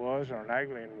UFO was or an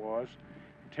alien was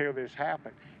until this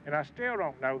happened. And I still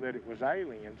don't know that it was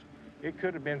aliens. It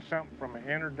could have been something from an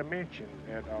inner dimension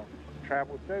that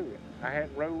traveled through it. I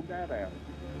hadn't ruled that out.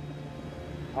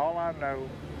 All I know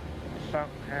is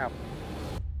something happened.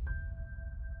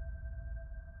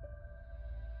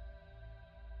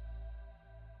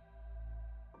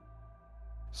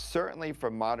 Certainly for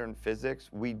modern physics,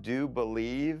 we do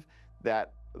believe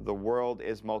that the world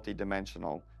is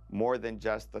multidimensional, more than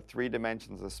just the 3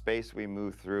 dimensions of space we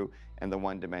move through and the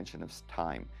 1 dimension of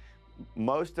time.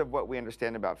 Most of what we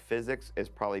understand about physics is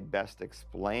probably best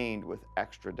explained with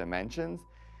extra dimensions.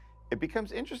 It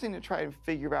becomes interesting to try and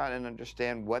figure out and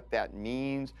understand what that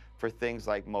means for things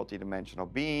like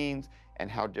multidimensional beings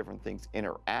and how different things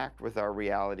interact with our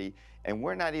reality. And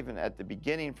we're not even at the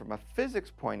beginning from a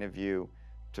physics point of view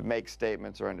to make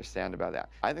statements or understand about that.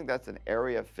 I think that's an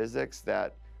area of physics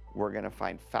that we're going to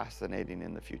find fascinating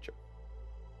in the future.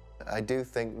 I do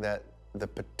think that the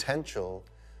potential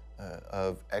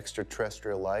of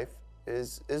extraterrestrial life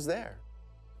is there.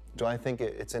 Do I think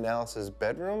it's in Alice's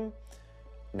bedroom?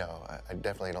 No, I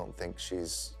definitely don't think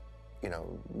she's,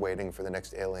 waiting for the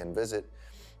next alien visit.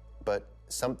 But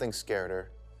something scared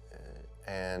her,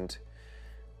 and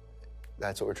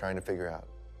that's what we're trying to figure out.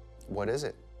 What is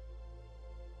it?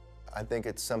 I think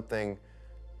it's something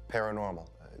paranormal.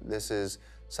 This is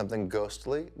something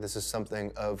ghostly. This is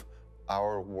something of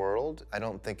our world. I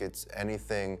don't think it's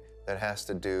anything that has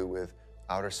to do with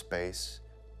outer space,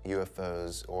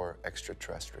 UFOs, or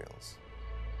extraterrestrials.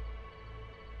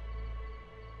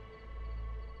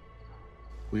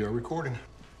 We are recording.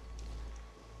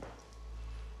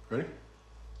 Ready?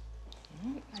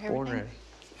 Born ready.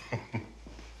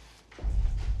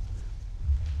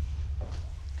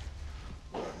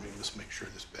 Let me just make sure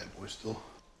this bad boy's still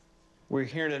We're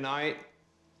here tonight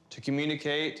to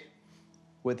communicate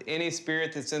with any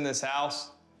spirit that's in this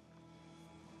house.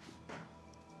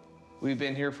 We've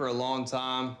been here for a long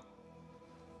time.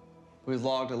 We've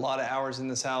logged a lot of hours in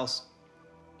this house.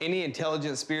 Any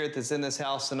intelligent spirit that's in this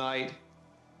house tonight,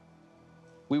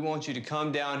 we want you to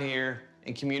come down here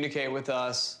and communicate with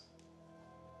us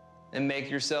and make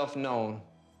yourself known.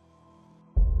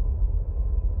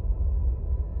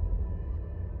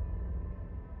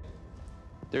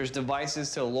 There's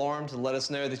devices to alarm to let us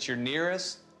know that you're near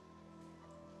us.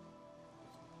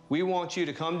 We want you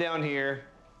to come down here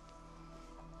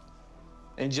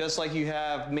and just like you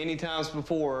have many times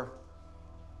before,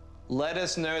 let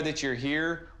us know that you're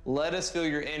here. Let us feel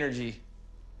your energy.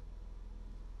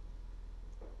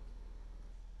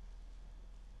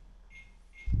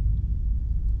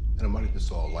 And I might have just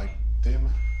saw a light dim.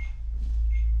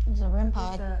 There's a REM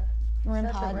pod. REM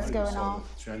pod's going saw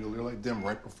off. the chandelier light dim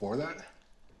right before that.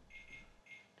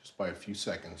 Just by a few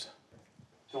seconds.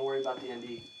 Don't worry about the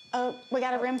ND. Oh, we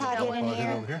got a REM pod in Over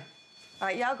here. here. All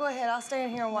right, y'all go ahead. I'll stay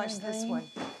in here and watch this one.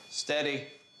 Steady.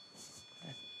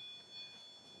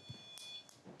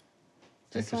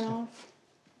 This went off.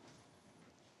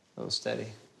 Oh, steady.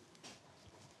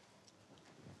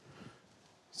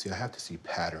 See, I have to see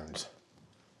patterns.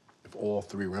 If all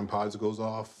 3 REM pods goes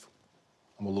off,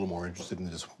 I'm a little more interested in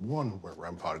just one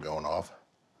REM pod going off.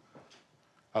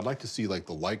 I'd like to see like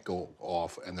the light go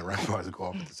off and the REM pods go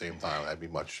off at the same time. That'd be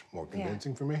much more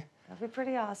convincing for me. That'd be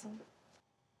pretty awesome.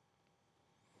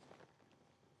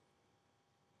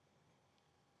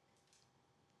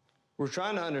 We're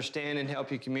trying to understand and help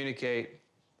you communicate.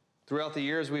 Throughout the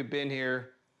years we've been here.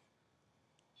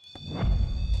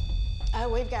 Oh,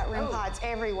 we've got REM pods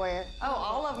everywhere. Oh,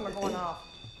 all of them are going off.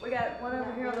 We got one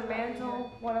over here on the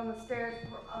mantle, one on the stairs.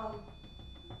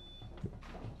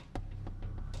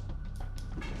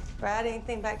 Brad,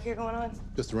 anything back here going on?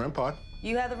 Just the REM pod.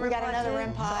 You have the REM pod. We got another too?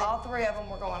 REM pod. So all 3 of them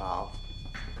were going off.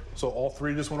 So all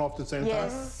 3 just went off at the same time?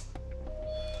 Yes.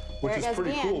 Which There is it goes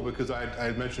pretty again. cool because I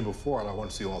had mentioned before I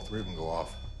want to see all 3 of them go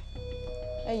off.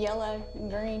 A yellow and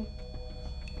green.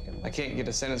 I can't get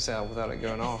a sentence out without it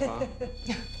going off, huh?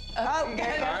 Oh,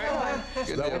 okay. Good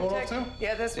Is that deal. one going off too?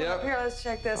 Yeah, this one up here. Let's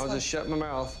check this I'll one. just shut my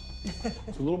mouth.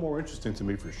 It's a little more interesting to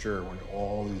me for sure when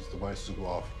all these devices go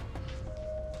off.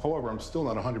 However, I'm still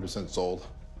not 100% sold.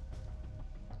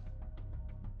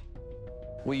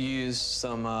 We use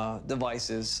some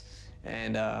devices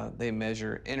and they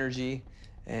measure energy.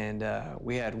 And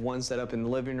we had one set up in the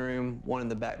living room, one in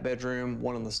the back bedroom,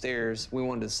 one on the stairs. We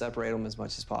wanted to separate them as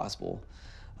much as possible.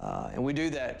 And we do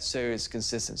that so it's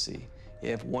consistency.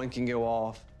 If one can go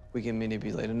off, we can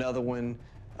manipulate another one.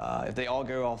 If they all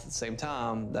go off at the same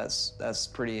time, that's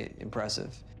pretty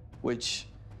impressive, which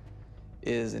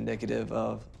is indicative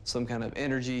of some kind of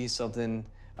energy, something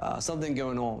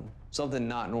going on, something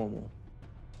not normal.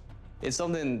 It's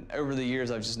something over the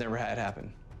years I've just never had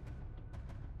happen.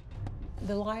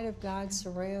 The light of God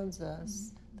surrounds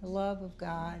us. The love of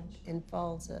God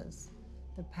enfolds us.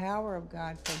 The power of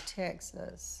God protects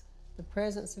us. The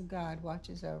presence of God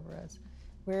watches over us.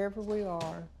 Wherever we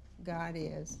are, God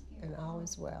is, and all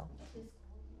is well.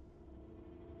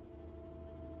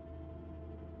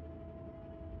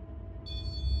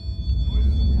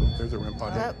 There's a REM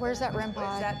pod. Where's that REM Is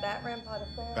pod? that REM pod up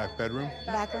there? Back bedroom.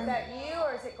 Back room. Is that you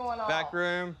or is it going off? Back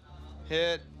room,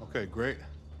 hit. Okay, great.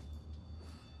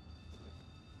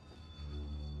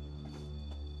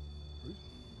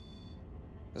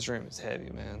 This room is heavy,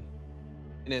 man.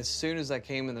 And as soon as I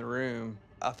came in the room,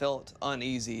 I felt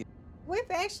uneasy.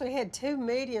 We've actually had 2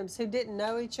 mediums who didn't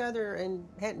know each other and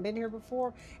hadn't been here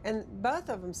before, and both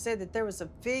of them said that there was a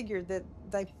figure that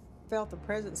they felt the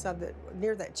presence of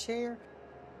near that chair,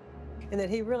 and that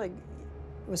he really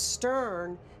was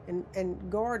stern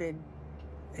and guarded.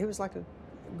 He was like a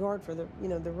guard for the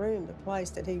room, the place,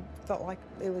 that he felt like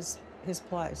it was his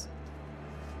place.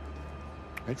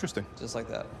 Interesting. Just like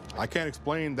that. I can't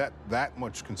explain that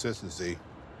much consistency.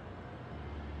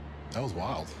 That was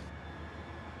wild.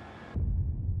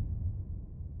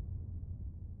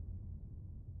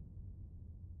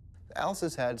 Alice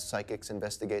has had psychics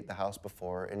investigate the house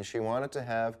before, and she wanted to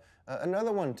have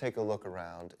another one take a look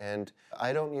around. And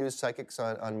I don't use psychics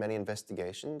on many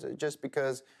investigations just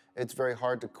because it's very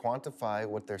hard to quantify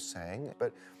what they're saying.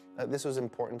 But this was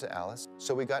important to Alice.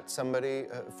 So we got somebody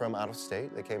from out of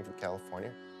state. They came from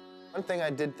California. One thing I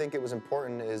did think it was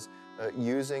important is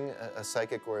using a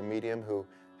psychic or a medium who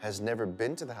has never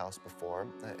been to the house before,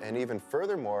 and even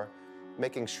furthermore,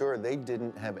 making sure they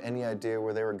didn't have any idea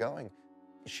where they were going.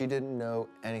 She didn't know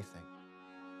anything,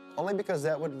 only because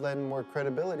that would lend more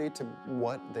credibility to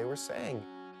what they were saying.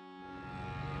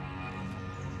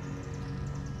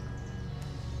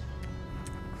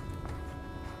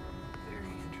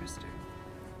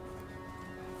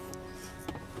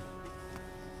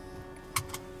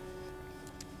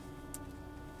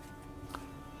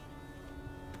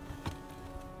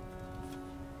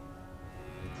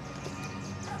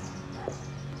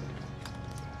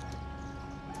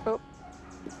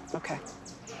 Okay.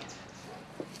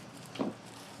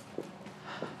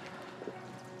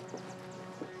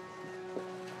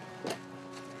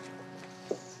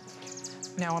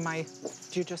 Now,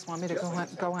 do you just want me to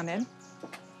go on in?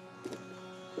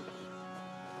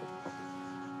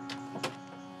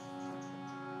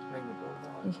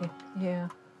 Yeah.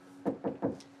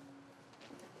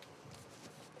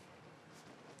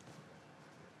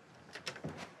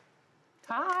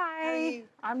 Hi,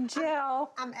 I'm Jill.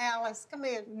 I'm Alice. Come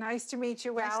in. Nice to meet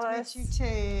you, Nice Alice. to meet you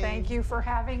too. Thank you for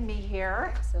having me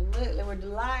here. Absolutely, we're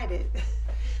delighted.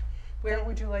 Where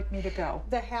would you like me to go?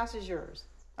 The house is yours.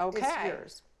 Okay. It's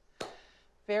yours.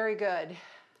 Very good.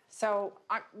 So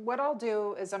what I'll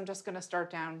do is I'm just going to start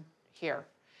down here.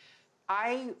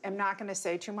 I am not going to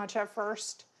say too much at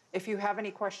first. If you have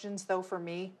any questions, though, for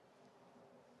me,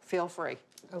 feel free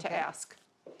to ask.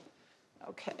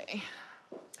 Okay.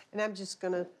 And I'm just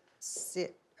going to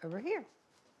sit over here.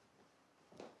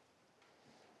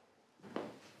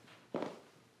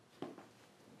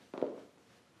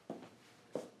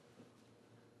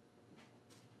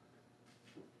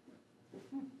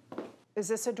 Is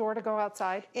this a door to go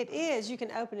outside? It is. You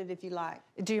can open it if you like.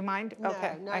 Do you mind? No,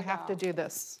 okay. not I at have to all. do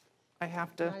this. I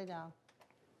have to. Not at all.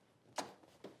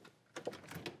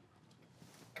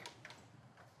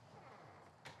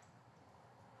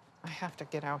 I have to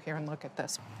get out here and look at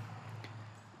this.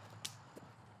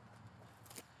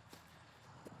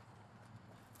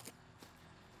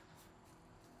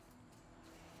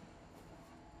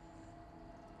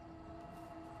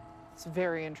 It's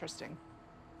very interesting.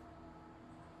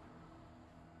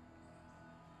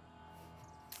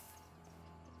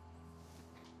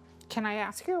 Can I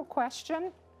ask you a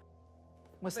question?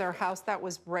 Was there a house that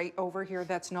was right over here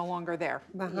that's no longer there?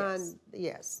 Behind,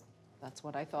 yes. That's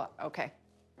what I thought. Okay.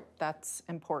 That's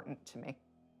important to me.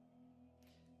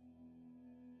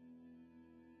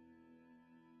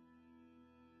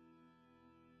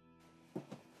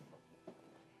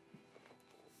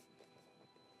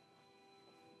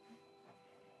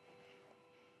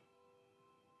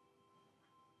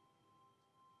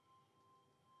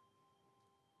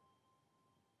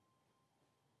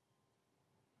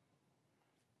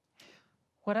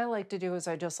 What I like to do is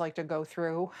I just like to go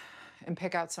through and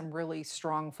pick out some really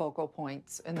strong focal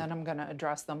points, and then I'm gonna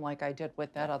address them like I did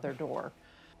with that other door.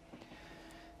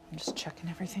 I'm just checking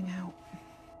everything out.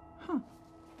 Huh.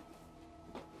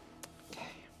 Okay.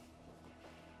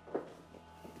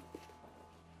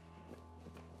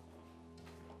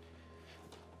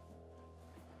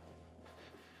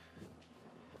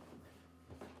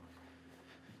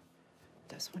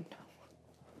 This window.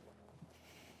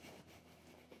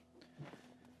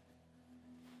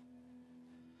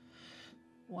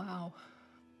 Wow.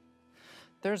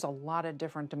 There's a lot of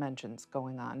different dimensions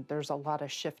going on. There's a lot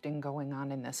of shifting going on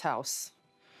in this house.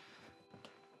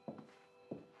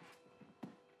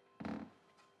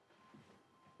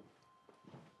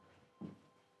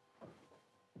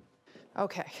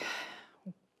 Okay.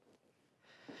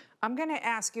 I'm going to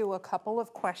ask you a couple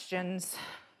of questions.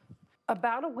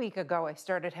 About a week ago, I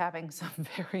started having some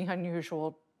very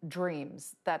unusual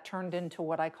dreams that turned into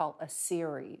what I call a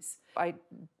series. I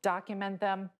document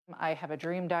them. I have a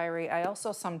dream diary. I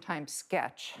also sometimes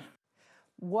sketch.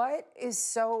 What is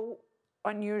so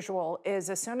unusual is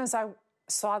as soon as I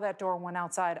saw that door and went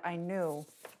outside, I knew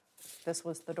this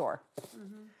was the door.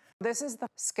 Mm-hmm. This is the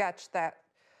sketch that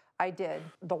I did.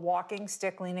 The walking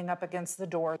stick leaning up against the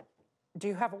door. Do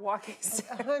you have a walking stick?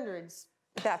 Hundreds.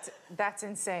 That's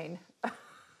insane.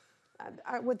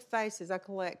 With faces, I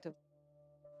collect them.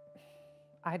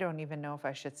 I don't even know if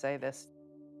I should say this.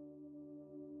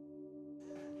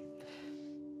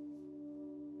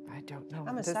 I don't know.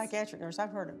 I'm a psychiatric nurse.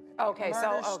 I've heard of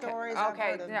murder stories. I've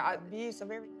heard of abuse of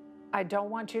everything. I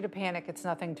don't want you to panic. It's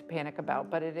nothing to panic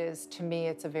about, but it is, to me,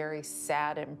 it's a very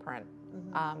sad imprint.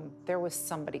 Mm-hmm. There was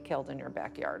somebody killed in your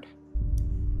backyard.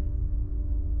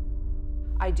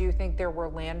 I do think there were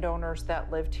landowners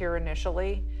that lived here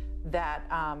initially that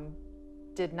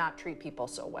did not treat people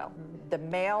so well. Mm-hmm. The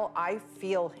male, I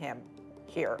feel him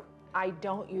here. I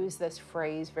don't use this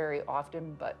phrase very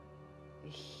often, but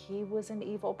he was an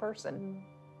evil person. Mm-hmm.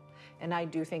 And I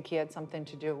do think he had something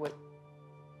to do with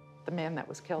the man that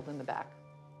was killed in the back.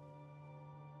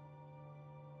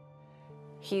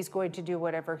 He's going to do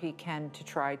whatever he can to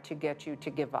try to get you to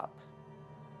give up.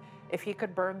 If he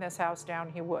could burn this house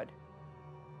down, he would.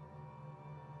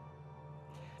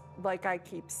 Like I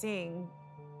keep seeing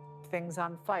things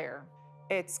on fire.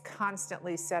 It's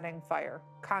constantly setting fire,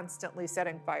 constantly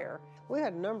setting fire. We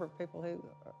had a number of people who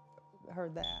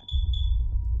heard that.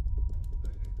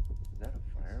 Is that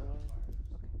a fire alarm?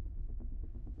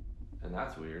 And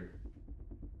that's weird.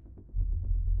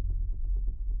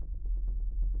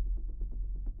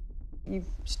 You've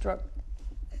struck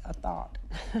a thought.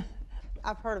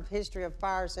 I've heard of history of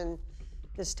fires in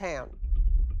this town.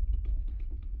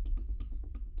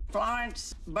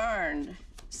 Florence burned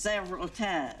several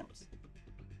times.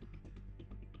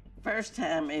 First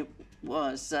time it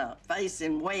was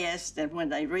facing west, and when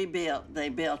they rebuilt, they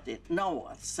built it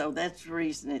north. So that's the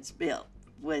reason it's built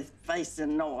with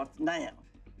facing north now.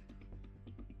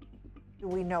 Do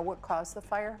we know what caused the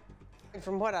fire?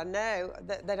 From what I know,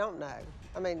 they don't know.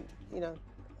 I mean, you know.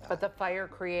 But the fire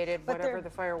created, whatever the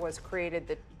fire was,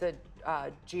 created the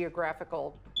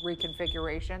geographical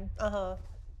reconfiguration? Uh-huh.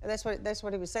 And that's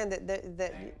what he was saying, that they,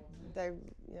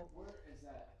 yeah. Where is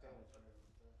that?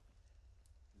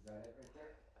 Is that it right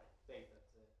there? I think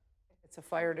that's it. It's a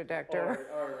fire detector.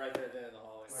 Or right there in the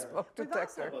hallway. Smoke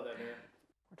detector.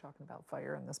 We're talking about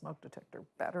fire and the smoke detector.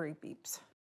 Battery beeps.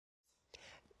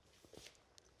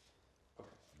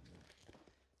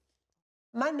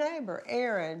 My neighbor,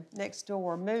 Erin, next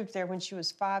door, moved there when she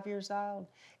was 5 years old,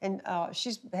 and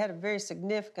she's had a very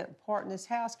significant part in this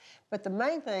house. But the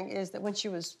main thing is that when she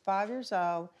was 5 years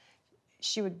old,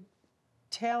 she would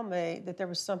tell me that there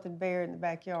was something buried in the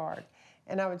backyard.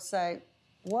 And I would say,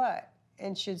 what?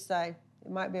 And she'd say,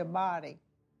 it might be a body.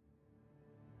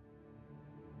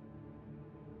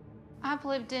 I've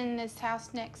lived in this house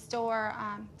next door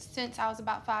since I was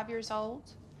about 5 years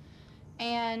old.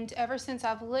 And ever since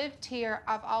I've lived here,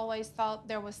 I've always thought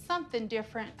there was something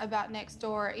different about next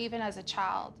door, even as a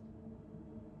child.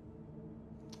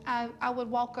 I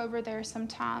would walk over there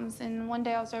sometimes, and one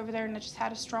day I was over there and I just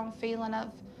had a strong feeling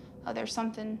of there's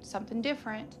something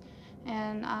different.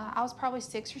 And I was probably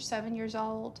 6 or 7 years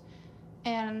old,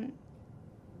 and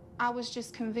I was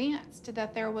just convinced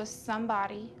that there was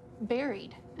somebody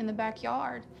buried in the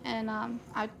backyard. And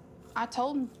I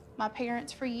told my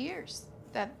parents for years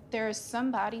that there is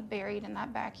somebody buried in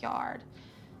that backyard.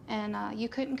 And you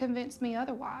couldn't convince me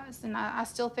otherwise, and I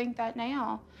still think that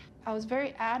now. I was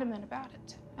very adamant about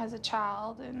it as a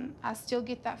child, and I still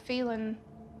get that feeling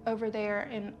over there,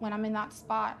 and when I'm in that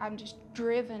spot, I'm just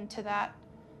driven to that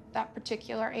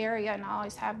particular area, and I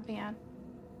always have been.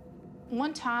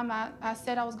 One time I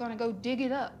said I was gonna go dig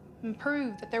it up and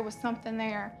prove that there was something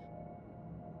there.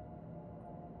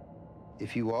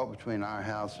 If you walk between our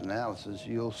house and Alice's,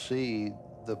 you'll see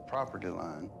the property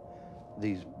line,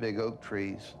 these big oak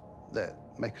trees that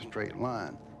make a straight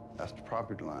line. That's the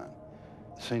property line.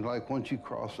 It seems like once you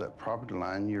cross that property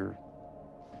line, you're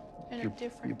In a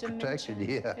different protected,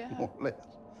 dimension. yeah, more or less.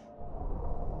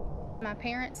 My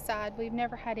parents' side, we've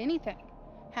never had anything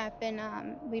happen.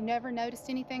 We've never noticed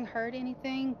anything, heard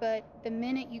anything, but the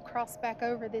minute you cross back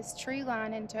over this tree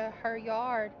line into her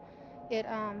yard,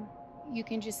 you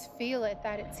can just feel it,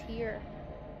 that it's here.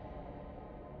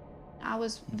 I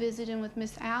was visiting with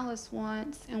Miss Alice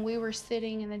once, and we were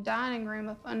sitting in the dining room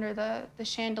up under the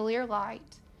chandelier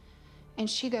light, and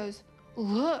she goes,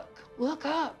 look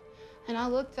up. And I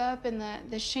looked up, and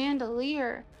the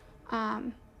chandelier,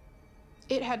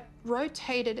 it had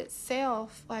rotated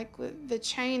itself, like with the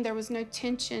chain, there was no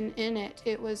tension in it.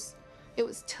 It was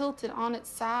tilted on its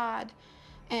side.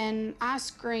 And I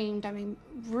screamed, I mean,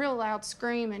 real loud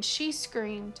scream, and she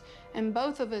screamed, and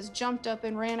both of us jumped up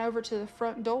and ran over to the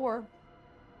front door.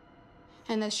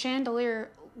 And the chandelier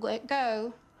let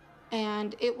go,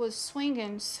 and it was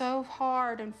swinging so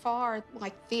hard and far,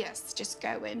 like this, just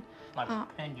going. Like a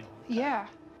pendulum. Yeah,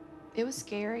 it was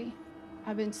scary.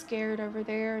 I've been scared over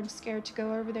there and scared to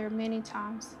go over there many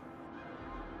times.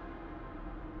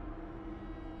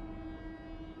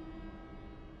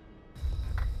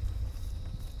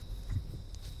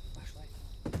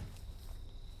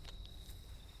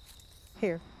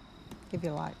 Here, give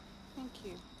you a light. Thank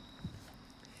you.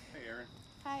 Hey, Erin.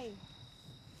 Hi.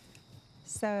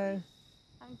 So,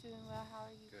 I'm doing well. How are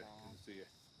you? Good to see you.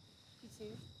 You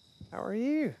too? How are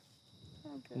you?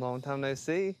 I'm good. Long time no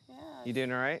see. Yeah. You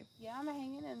doing all right? Yeah, I'm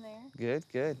hanging in there. Good,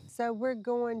 good. so we're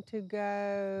going to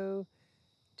go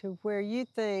to where you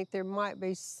think there might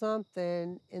be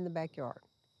something in the backyard.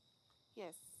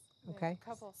 Yes. Okay. A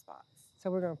couple of spots. So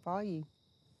we're going to follow you.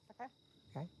 Okay.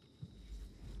 Okay.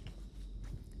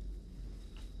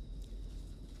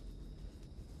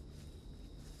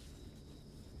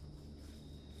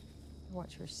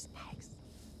 Watch your snakes.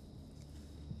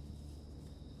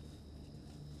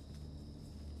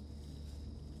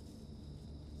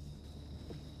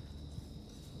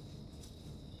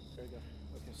 There you go.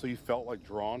 Okay, so you felt like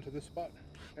drawn to this spot?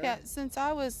 Erin? Yeah, since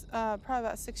I was probably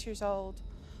about 6 years old,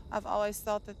 I've always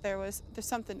thought that there's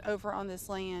something over on this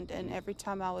land, and every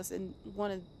time I was in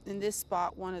this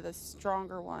spot, one of the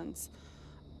stronger ones,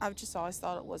 I've just always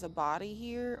thought it was a body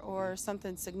here or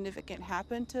something significant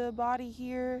happened to a body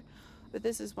here. but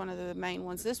this is one of the main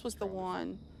ones. This was the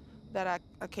one that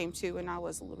I came to when I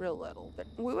was real little.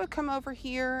 We would come over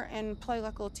here and play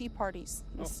like little tea parties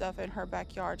and stuff in her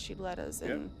backyard. She'd let us,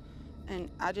 and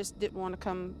I just didn't want to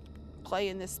come play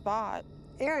in this spot.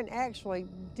 Aaron actually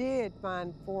did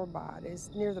find 4 bodies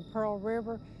near the Pearl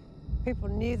River. People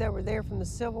knew they were there from the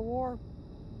Civil War,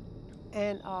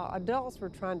 and adults were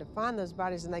trying to find those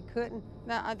bodies and they couldn't.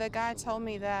 Now, the guy told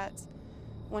me that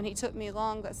when he took me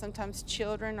along, that sometimes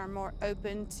children are more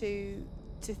open to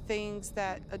things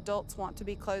that adults want to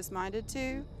be closed-minded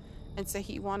to, and so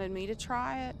he wanted me to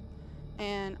try it.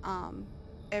 And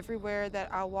everywhere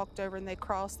that I walked over and they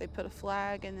crossed, they put a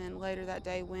flag, and then later that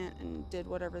day went and did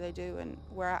whatever they do. And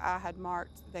where I had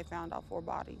marked, they found all 4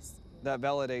 bodies. That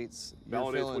validates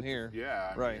your feeling here.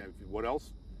 Yeah, right. I mean, what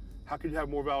else? How could you have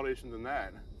more validation than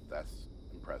that? That's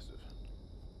impressive.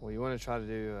 Well, you want to try to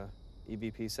do a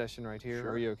EVP session right here?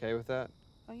 Sure. Are you okay with that?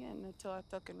 Oh yeah, until I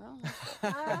fucking run.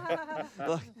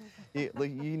 Look,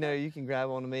 you know you can grab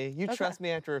onto me. You trust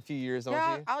me after a few years, don't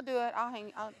you? I'll do it. I'll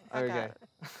hang. I got it.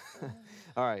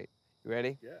 All right. You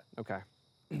ready? Yeah. Okay.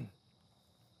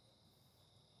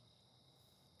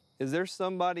 Is there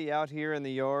somebody out here in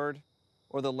the yard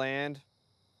or the land?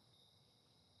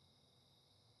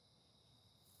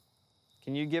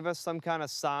 Can you give us some kind of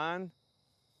sign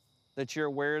that you're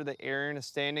aware that Aaron is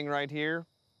standing right here?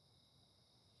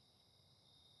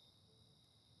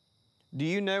 Do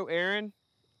you know Aaron?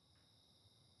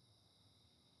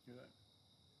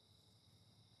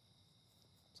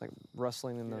 It's like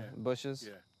rustling in the bushes.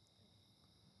 Yeah.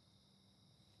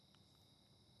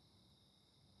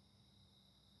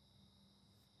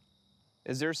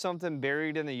 Is there something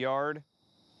buried in the yard?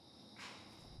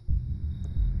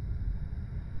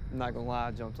 I'm not gonna lie,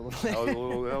 I jumped a little bit.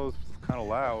 That was kind of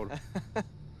loud. That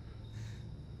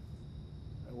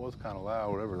was kind of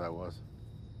loud, whatever that was.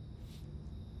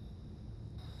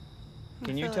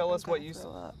 Can you tell us what you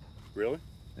saw? Really?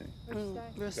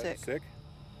 Real sick. Sick?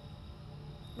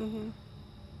 Mm-hmm.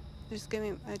 Just give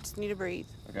me, I just need to breathe.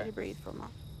 Okay. I need to breathe for a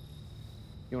moment.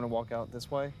 You wanna walk out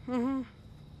this way? Mm-hmm.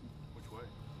 Which way?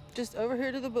 Just over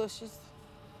here to the bushes.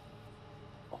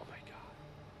 Oh my God.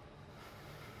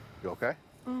 You okay?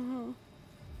 Mm-hmm.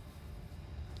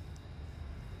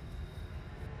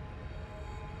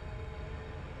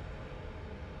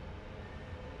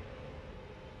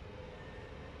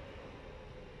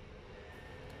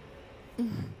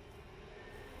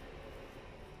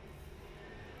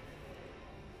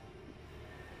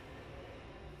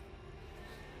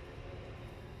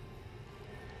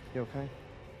 You okay?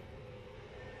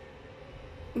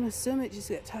 My stomach just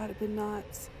got tied up in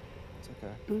knots. It's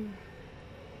okay.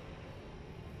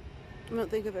 I don't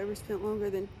think I've ever spent longer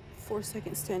than 4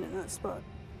 seconds standing in that spot.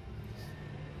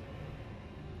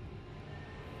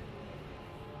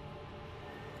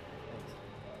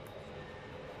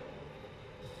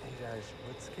 Hey guys,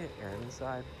 let's get Aaron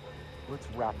inside. Let's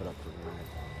wrap it up for tonight.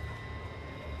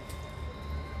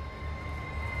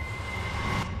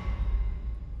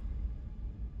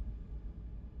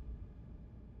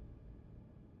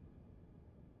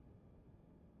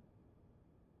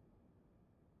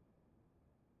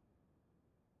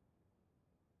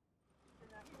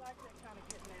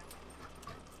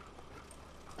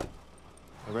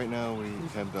 Right now, we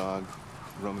have a dog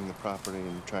roaming the property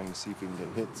and trying to see if we can get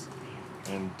hits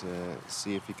and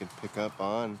see if he can pick up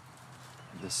on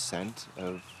the scent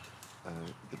of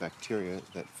the bacteria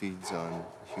that feeds on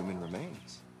human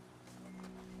remains.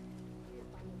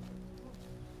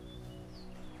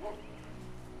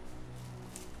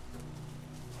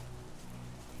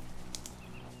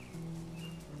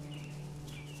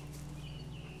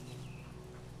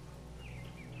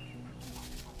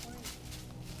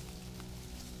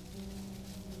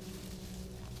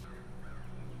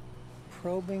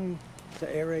 Probing to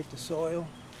aerate the soil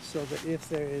so that if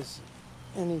there is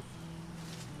any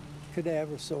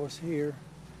cadaver source here,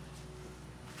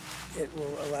 it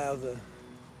will allow the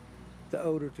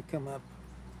odor to come up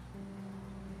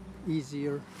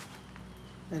easier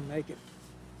and make it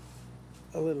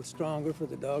a little stronger for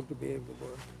the dog to be able to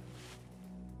work.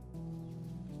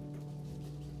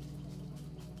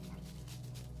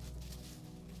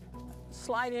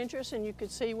 Slight interest, and you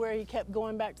could see where he kept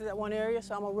going back to that one area,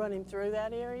 so I'm gonna run him through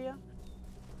that area.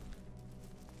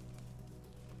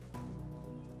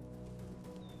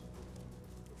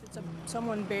 If it's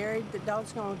someone buried, the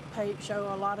dog's gonna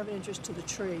show a lot of interest to the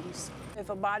trees. If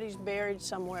a body's buried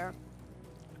somewhere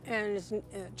and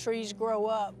trees grow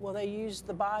up, well, they use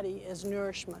the body as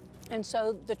nourishment. And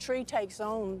so the tree takes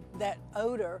on that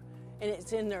odor, and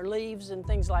it's in their leaves and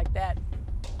things like that.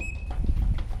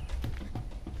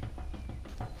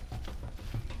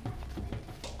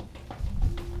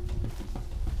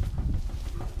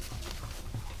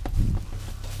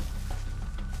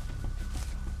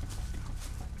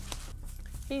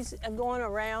 He's going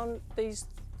around these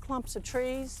clumps of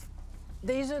trees.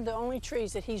 These are the only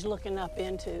trees that he's looking up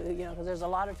into, you know, because there's a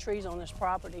lot of trees on this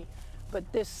property.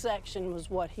 But this section was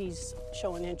what he's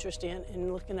showing interest in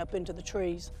and looking up into the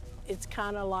trees. It's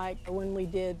kind of like when we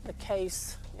did the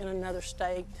case in another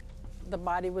state. The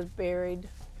body was buried,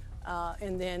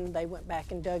 and then they went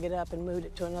back and dug it up and moved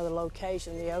it to another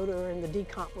location. The odor and the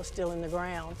decomp was still in the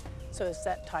ground, so it's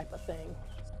that type of thing.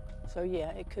 So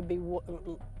yeah, it could be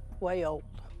way old.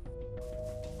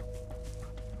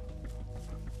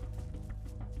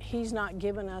 He's not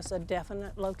given us a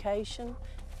definite location.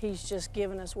 He's just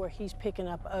given us where he's picking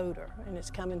up odor, and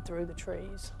it's coming through the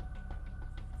trees.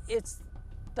 It's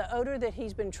the odor that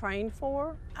he's been trained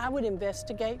for. I would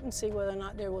investigate and see whether or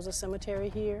not there was a cemetery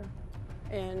here,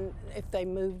 and if they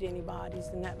moved any bodies,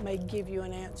 and that may give you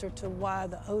an answer to why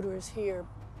the odor is here.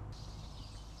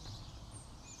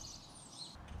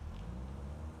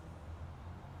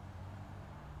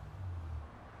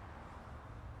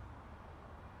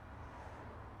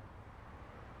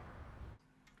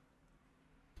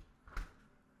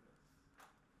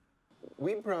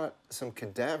 We brought some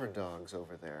cadaver dogs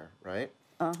over there, right?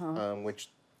 Which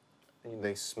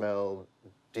they smell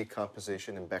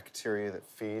decomposition and bacteria that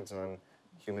feeds on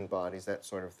human bodies, that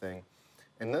sort of thing.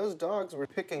 And those dogs were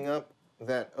picking up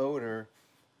that odor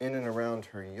in and around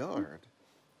her yard.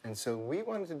 And so we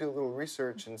wanted to do a little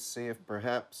research and see if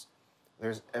perhaps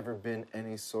there's ever been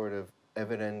any sort of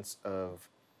evidence of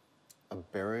a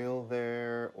burial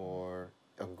there or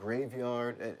a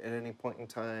graveyard at any point in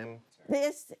time.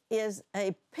 This is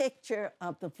a picture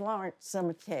of the Florence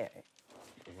Cemetery.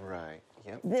 Right,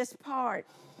 yep. This part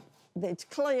that's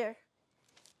clear,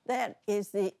 that is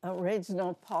the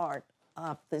original part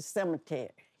of the cemetery.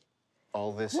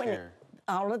 All this here?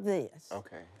 All of this.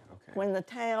 Okay, okay. When the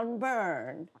town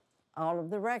burned, all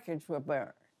of the records were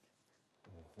burned.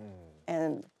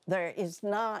 And there is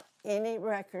not any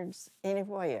records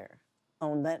anywhere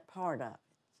on that part of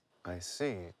it. I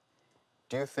see.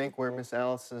 Do you think where Miss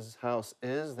Alice's house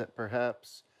is that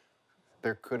perhaps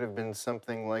there could have been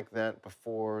something like that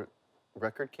before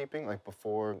record keeping, like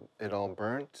before it all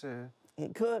burnt?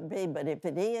 It could be, but if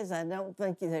it is, I don't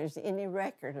think there's any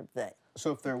record of that.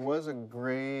 So if there was a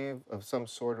grave of some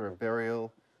sort or a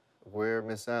burial where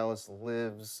Miss Alice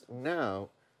lives now,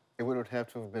 it would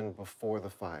have to have been before the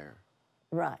fire.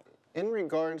 Right. In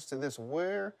regards to this,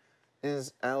 where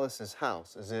is Alice's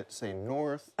house? Is it, say,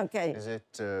 north? Okay. Is it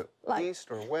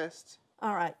east or west?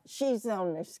 All right, she's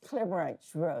on this Clearance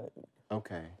Road.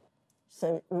 Okay.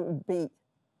 So it would be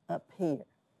up here.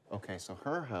 Okay, so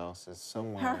her house is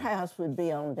somewhere. Her house would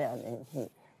be on down in here.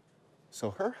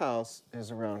 So her house is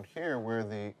around here where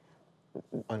the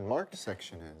unmarked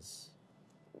section is.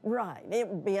 Right, it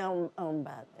would be on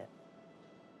by there.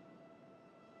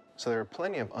 So there are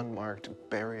plenty of unmarked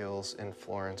burials in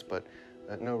Florence, but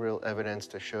no real evidence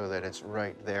to show that it's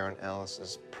right there on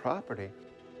Alice's property.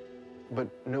 But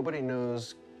nobody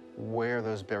knows where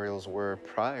those burials were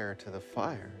prior to the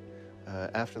fire.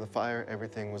 After the fire,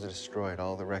 everything was destroyed,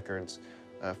 all the records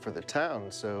for the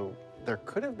town. So there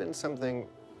could have been something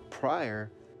prior.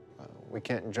 We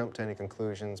can't jump to any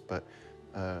conclusions, but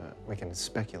we can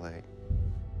speculate.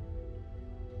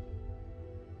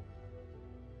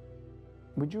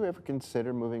 Would you ever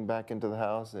consider moving back into the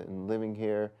house and living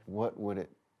here? What would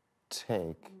it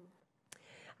take?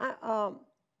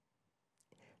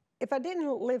 If I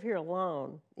didn't live here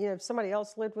alone, you know, if somebody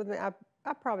else lived with me, I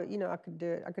probably, you know, I could do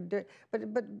it. I could do it.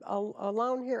 But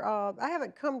alone here, I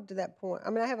haven't come to that point. I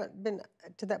mean, I haven't been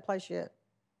to that place yet.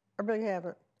 I really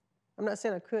haven't. I'm not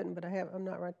saying I couldn't, but I haven't. I'm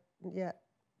not right yet.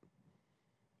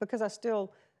 Because I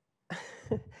still,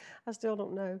 I still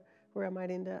don't know where I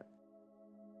might end up.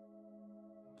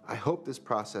 I hope this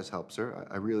process helps her.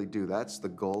 I really do. That's the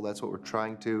goal. That's what we're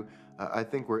trying to. I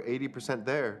think we're 80%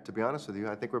 there, to be honest with you.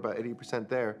 I think we're about 80%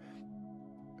 there.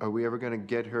 Are we ever going to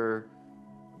get her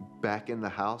back in the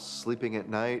house, sleeping at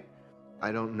night?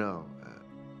 I don't know.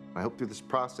 I hope through this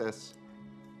process,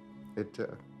 it...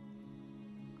 There's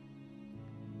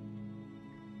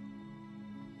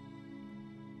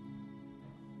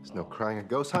no crying or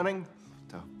ghost hunting.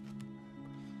 So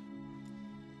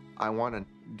I want to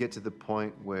get to the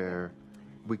point where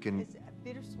we can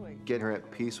get her at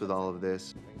peace with all of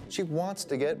this. She wants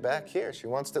to get back here. She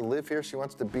wants to live here. She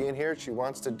wants to be in here. She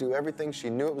wants to do everything. She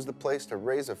knew it was the place to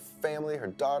raise a family, her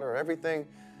daughter, everything,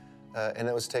 and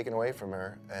it was taken away from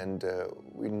her, and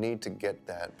we need to get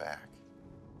that back.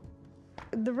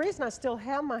 The reason I still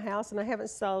have my house and I haven't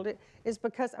sold it is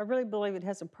because I really believe it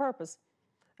has a purpose.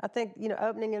 I think, you know,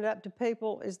 opening it up to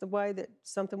people is the way that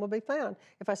something will be found.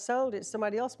 If I sold it,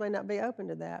 somebody else may not be open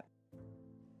to that.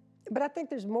 But I think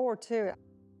there's more to it.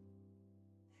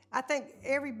 I think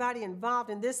everybody involved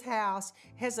in this house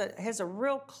has a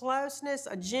real closeness,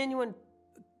 a genuine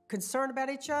concern about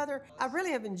each other. I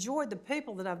really have enjoyed the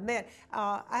people that I've met.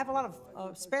 I have a lot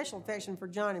of special affection for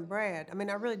John and Brad. I mean,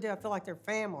 I really do. I feel like they're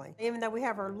family. Even though we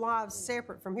have our lives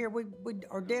separate from here, we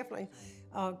are definitely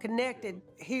connected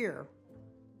here.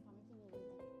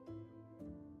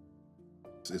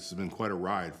 It's been quite a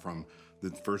ride from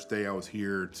the first day I was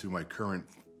here to my current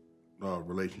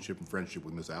relationship and friendship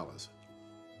with Miss Alice.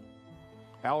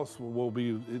 Alice will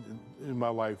be in my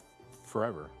life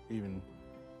forever, even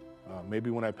maybe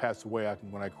when I pass away,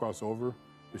 when I cross over.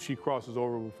 If she crosses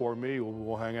over before me,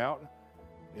 we'll hang out.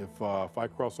 If I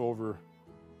cross over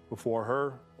before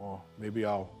her, well, maybe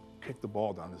I'll kick the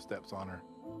ball down the steps on her.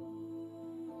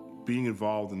 Being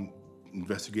involved in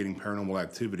investigating paranormal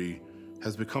activity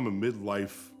has become a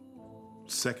midlife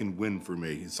second wind for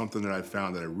me. It's something that I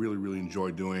found that I really, really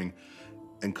enjoy doing.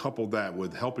 And couple that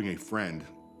with helping a friend,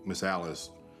 Miss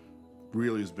Alice,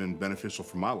 really has been beneficial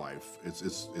for my life.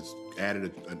 It's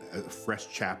added a fresh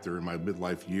chapter in my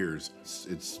midlife years.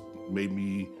 It's made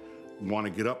me want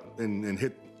to get up and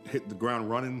hit the ground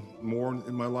running more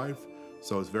in my life.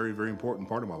 So it's a very, very important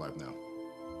part of my life now.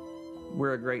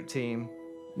 We're a great team.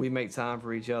 We make time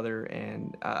for each other,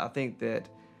 and I think that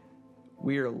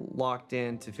we are locked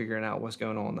into figuring out what's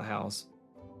going on in the house.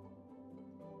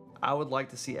 I would like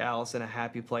to see Alice in a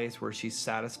happy place where she's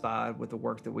satisfied with the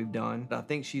work that we've done. I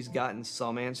think she's gotten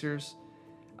some answers.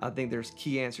 I think there's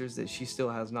key answers that she still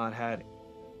has not had.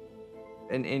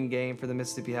 An end game for the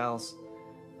Mississippi house,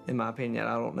 in my opinion,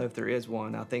 I don't know if there is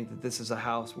one. I think that this is a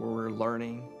house where we're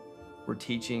learning, we're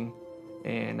teaching,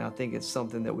 and I think it's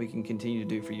something that we can continue to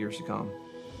do for years to come.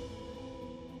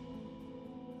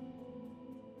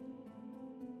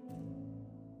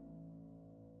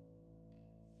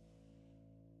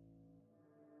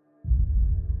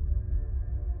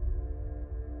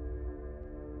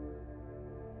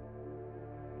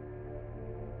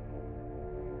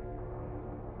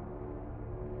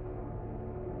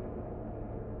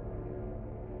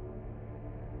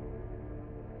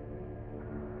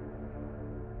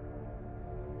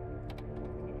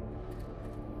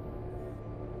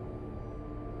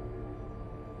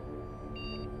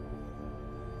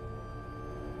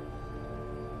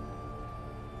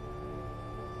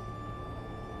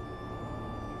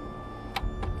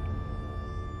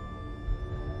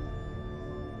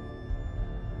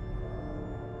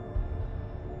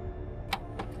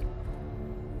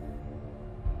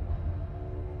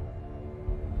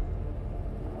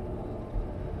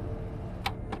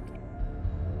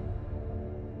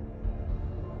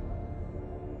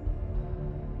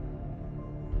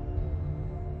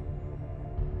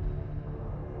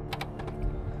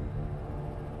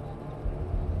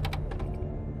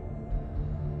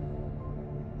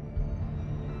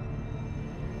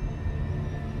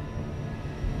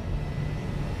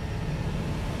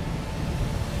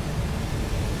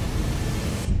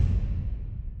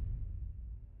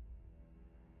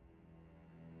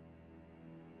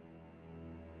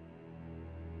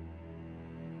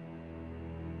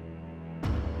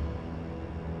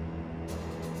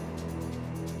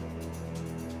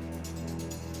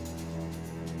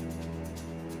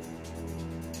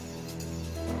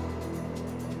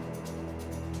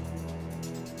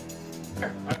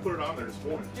 I put it on there this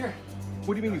morning. Here.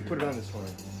 What do you mean you put it on this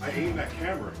morning? I aimed that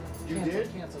camera. You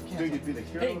did? Cancel. Dude, you'd be the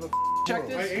hero of the Check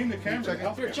world. this. I aimed the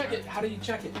camera. Here, check it. How do you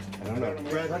check it? I don't know.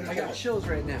 Brad, I got chills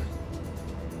right now.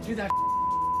 Dude, that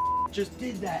just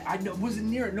did that. I wasn't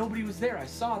near it. Nobody was there. I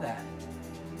saw that.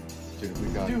 Dude, we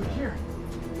got Dude, that. here.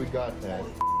 We got that.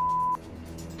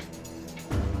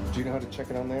 Do you know how to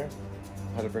check it on there?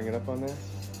 How to bring it up on there?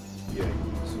 Yeah,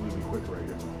 this is gonna be quick right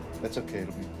here. That's okay.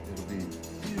 It'll be.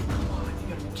 Dude, come on.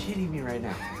 You gotta be kidding me right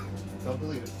now. Don't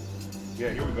believe it.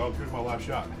 Yeah, here we go. Here's my last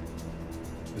shot.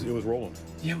 It was rolling.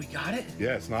 Yeah, we got it?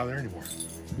 Yeah, it's not there anymore.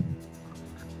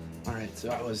 All right, so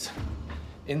I was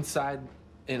inside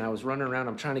and I was running around.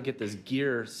 I'm trying to get this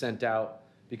gear sent out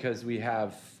because we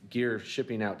have gear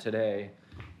shipping out today.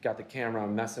 Got the camera,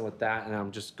 I'm messing with that, and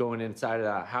I'm just going inside of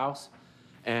that house.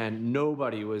 And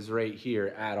nobody was right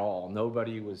here at all.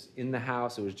 Nobody was in the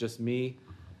house. It was just me.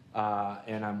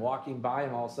 And I'm walking by,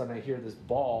 and all of a sudden I hear this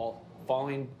ball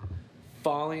falling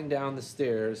down the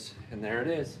stairs, and there it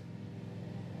is.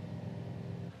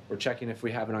 We're checking if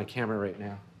we have it on camera right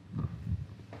now.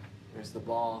 There's the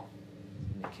ball,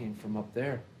 and it came from up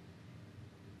there.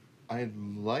 I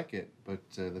like it, but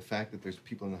the fact that there's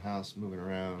people in the house moving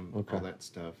around, all that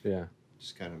stuff, yeah,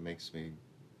 just kind of makes me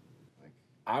like.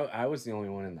 I was the only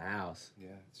one in the house. Yeah,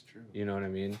 it's true. You know what I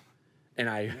mean? And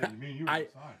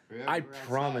I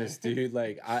promise, dude,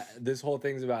 like, this whole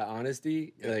thing's about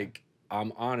honesty. Yeah. Like,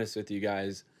 I'm honest with you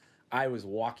guys. I was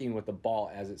walking with the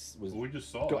ball as it was. We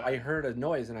just saw that. I heard a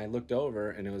noise and I looked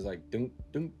over and it was like, dunk,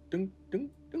 dunk, dunk,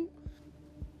 dunk, dunk.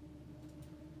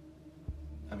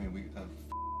 I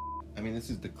mean, this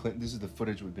is the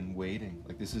footage we've been waiting.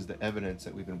 Like, this is the evidence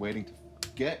that we've been waiting to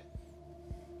get.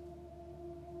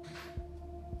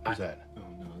 Who's that? Oh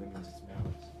no, that means it's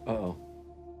Malice. Uh-oh.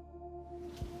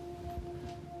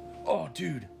 Oh,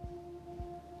 dude.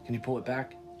 Can you pull it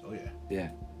back? Oh, yeah. Yeah.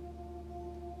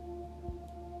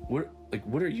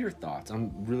 What are your thoughts?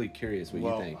 I'm really curious what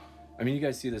you think. I mean, you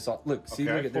guys see this all. Look, see,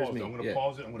 okay, look at, there's me. I'm going to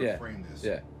pause it. I'm going to frame this.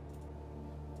 Yeah.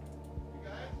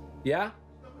 Yeah?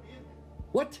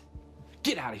 What?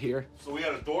 Get out of here. So we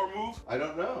had a door move? I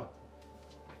don't know.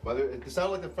 Whether it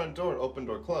sounded like the front door opened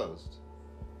or closed.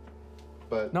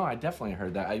 But no, I definitely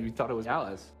heard that. I thought it was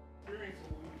Alice.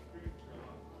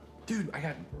 Dude, I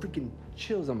got freaking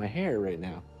chills on my hair right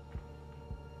now.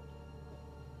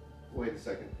 Wait a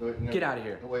second. Wait, no, Get out of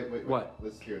here. No, wait. What?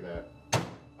 Let's hear that.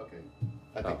 Okay.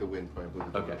 I think the wind probably blew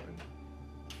the door open.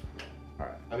 All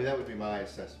right. I mean, that would be my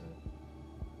assessment.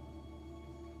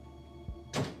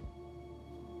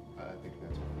 I think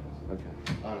that's what it is. Okay.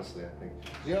 Honestly, I think.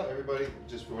 You know, everybody,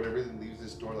 just for whatever reason, leaves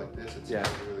this door like this. It's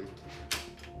really.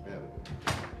 Yeah.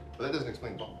 But that doesn't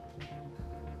explain the ball.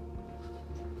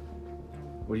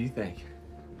 What do you think?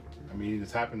 I mean,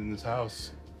 it's happened in this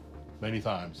house many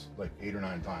times, like 8 or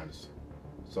 9 times.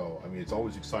 So, I mean, it's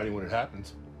always exciting when it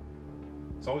happens.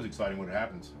 It's always exciting when it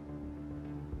happens.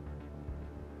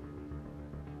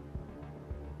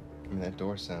 I mean, that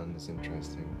door sound is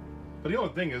interesting. But the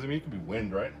only thing is, I mean, it could be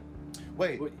wind, right?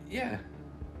 Wait. Well, yeah.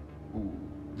 Ooh,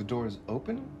 the door is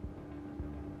open?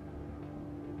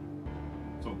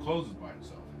 So it closes by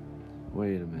itself.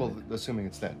 Wait a minute. Well, assuming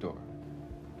it's that door.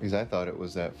 Because I thought it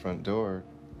was that front door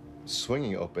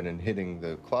swinging open and hitting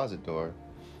the closet door.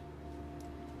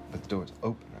 But the door's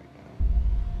open right now.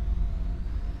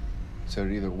 So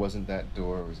it either wasn't that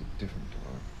door or was a different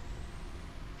door.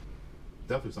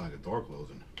 Definitely sounds like a door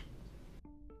closing.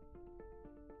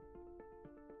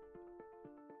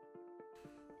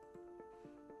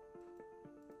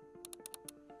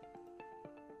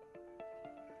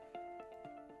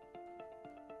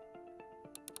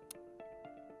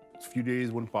 A few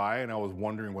days went by and I was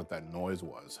wondering what that noise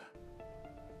was.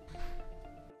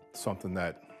 Something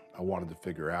that I wanted to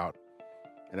figure out.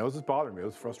 And it was just bothering me. It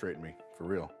was frustrating me, for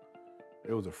real.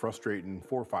 It was a frustrating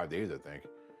 4 or 5 days, I think.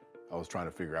 I was trying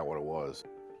to figure out what it was.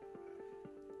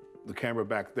 The camera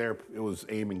back there, it was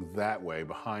aiming that way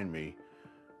behind me.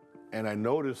 And I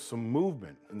noticed some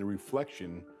movement in the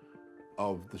reflection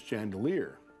of the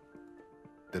chandelier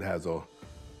that has a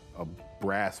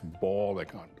brass ball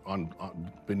like on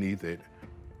beneath it.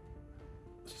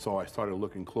 So I started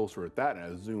looking closer at that and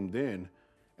I zoomed in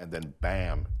and then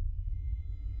bam.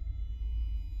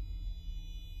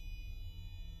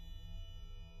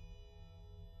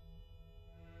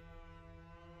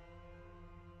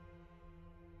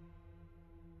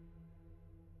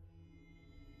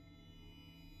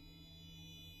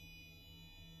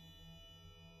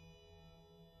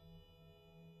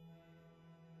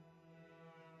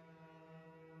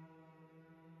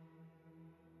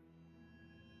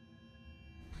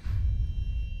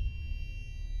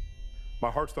 My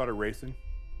heart started racing.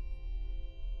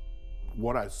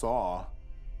 What I saw,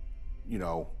 you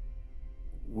know,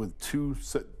 with two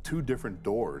different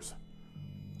doors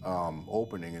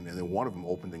opening, and then one of them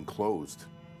opened and closed.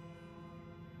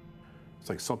 It's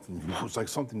like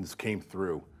something just came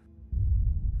through.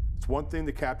 It's one thing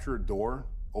to capture a door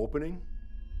opening,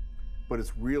 but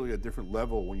it's really a different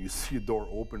level when you see a door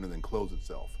open and then close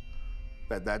itself.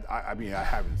 I mean, I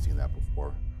haven't seen that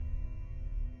before.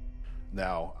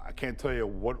 Now, I can't tell you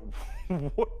what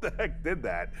the heck did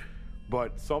that,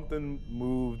 but something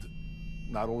moved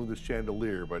not only the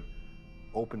chandelier, but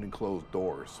opened and closed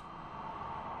doors.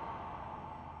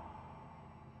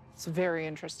 It's very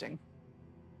interesting.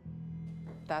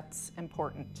 That's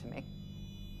important to me.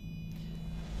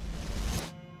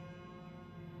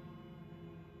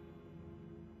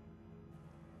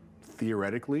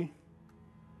 Theoretically,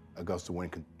 a gust of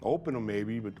wind can open them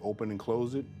maybe, but open and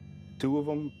close it. 2 of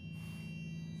them,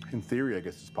 in theory, I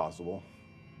guess it's possible.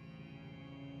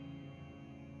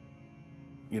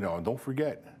 You know, and don't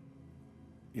forget,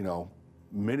 you know,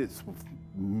 minutes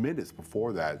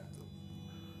before that,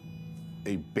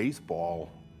 a baseball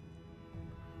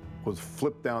was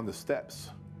flipped down the steps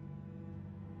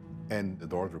and the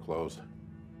doors were closed.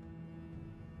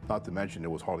 Not to mention there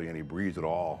was hardly any breeze at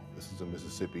all. This is a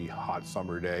Mississippi hot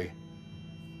summer day.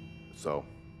 So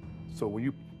when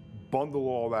you bundle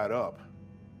all that up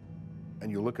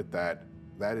and you look at that,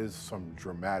 that is some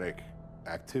dramatic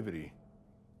activity,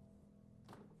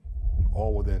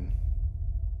 all within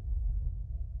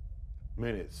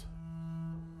minutes.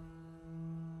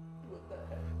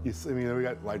 You see, I mean, we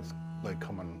got lights like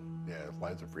coming. Yeah,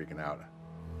 lights are freaking out.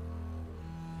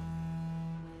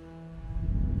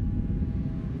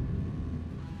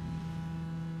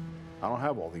 I don't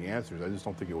have all the answers. I just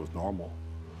don't think it was normal.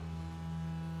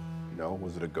 You know,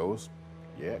 was it a ghost?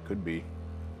 Yeah, it could be.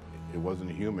 It wasn't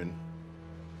a human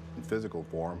in physical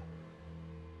form.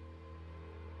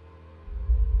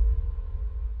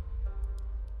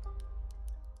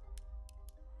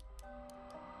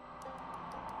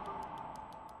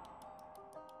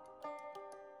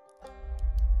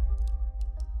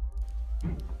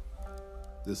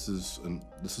 This is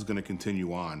going to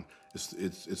continue on.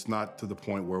 It's not to the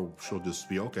point where she'll just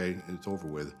be okay. It's over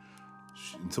with.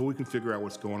 Until we can figure out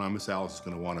what's going on, Miss Alice is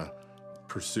going to want to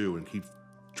pursue and keep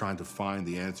trying to find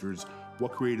the answers.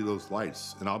 What created those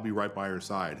lights? And I'll be right by her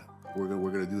side. We're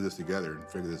going to do this together and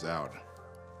figure this out.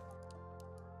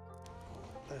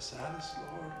 Bless Alice,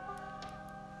 Lord,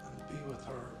 and be with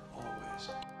her always.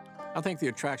 I think the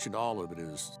attraction to all of it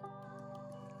is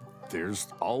there's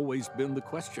always been the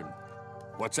question,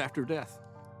 what's after death?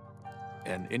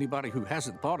 And anybody who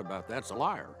hasn't thought about that's a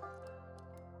liar.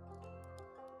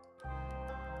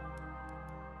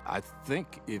 I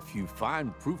think if you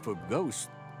find proof of ghosts,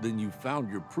 then you found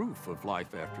your proof of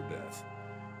life after death.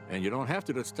 And you don't have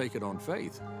to just take it on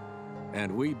faith.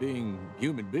 And we, being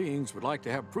human beings, would like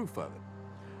to have proof of it.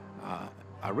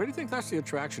 I really think that's the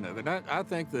attraction of it. I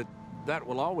think that that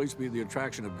will always be the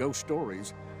attraction of ghost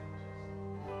stories.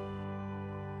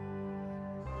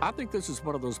 I think this is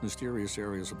one of those mysterious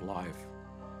areas of life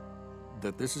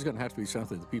that this is going to have to be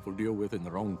something that people deal with in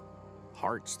their own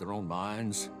hearts, their own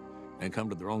minds, and come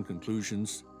to their own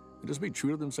conclusions and just be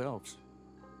true to themselves.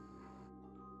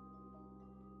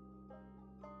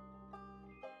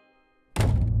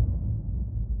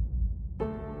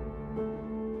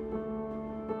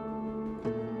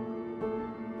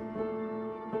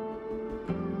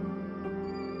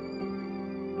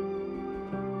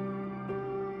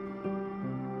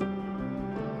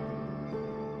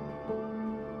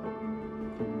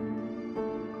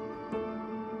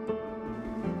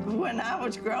 When I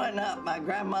was growing up, my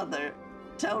grandmother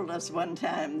told us one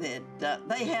time that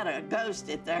they had a ghost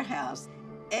at their house.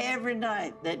 Every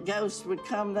night, that ghost would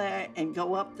come there and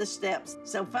go up the steps.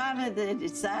 So finally, they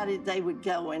decided they would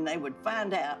go and they would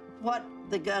find out what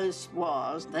the ghost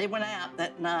was. They went out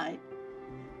that night,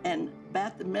 and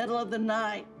about the middle of the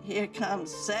night, here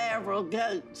comes several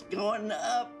goats going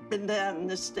up and down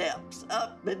the steps,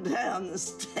 up and down the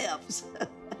steps.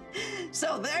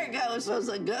 So their ghost was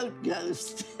a goat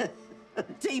ghost,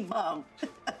 T-Bone.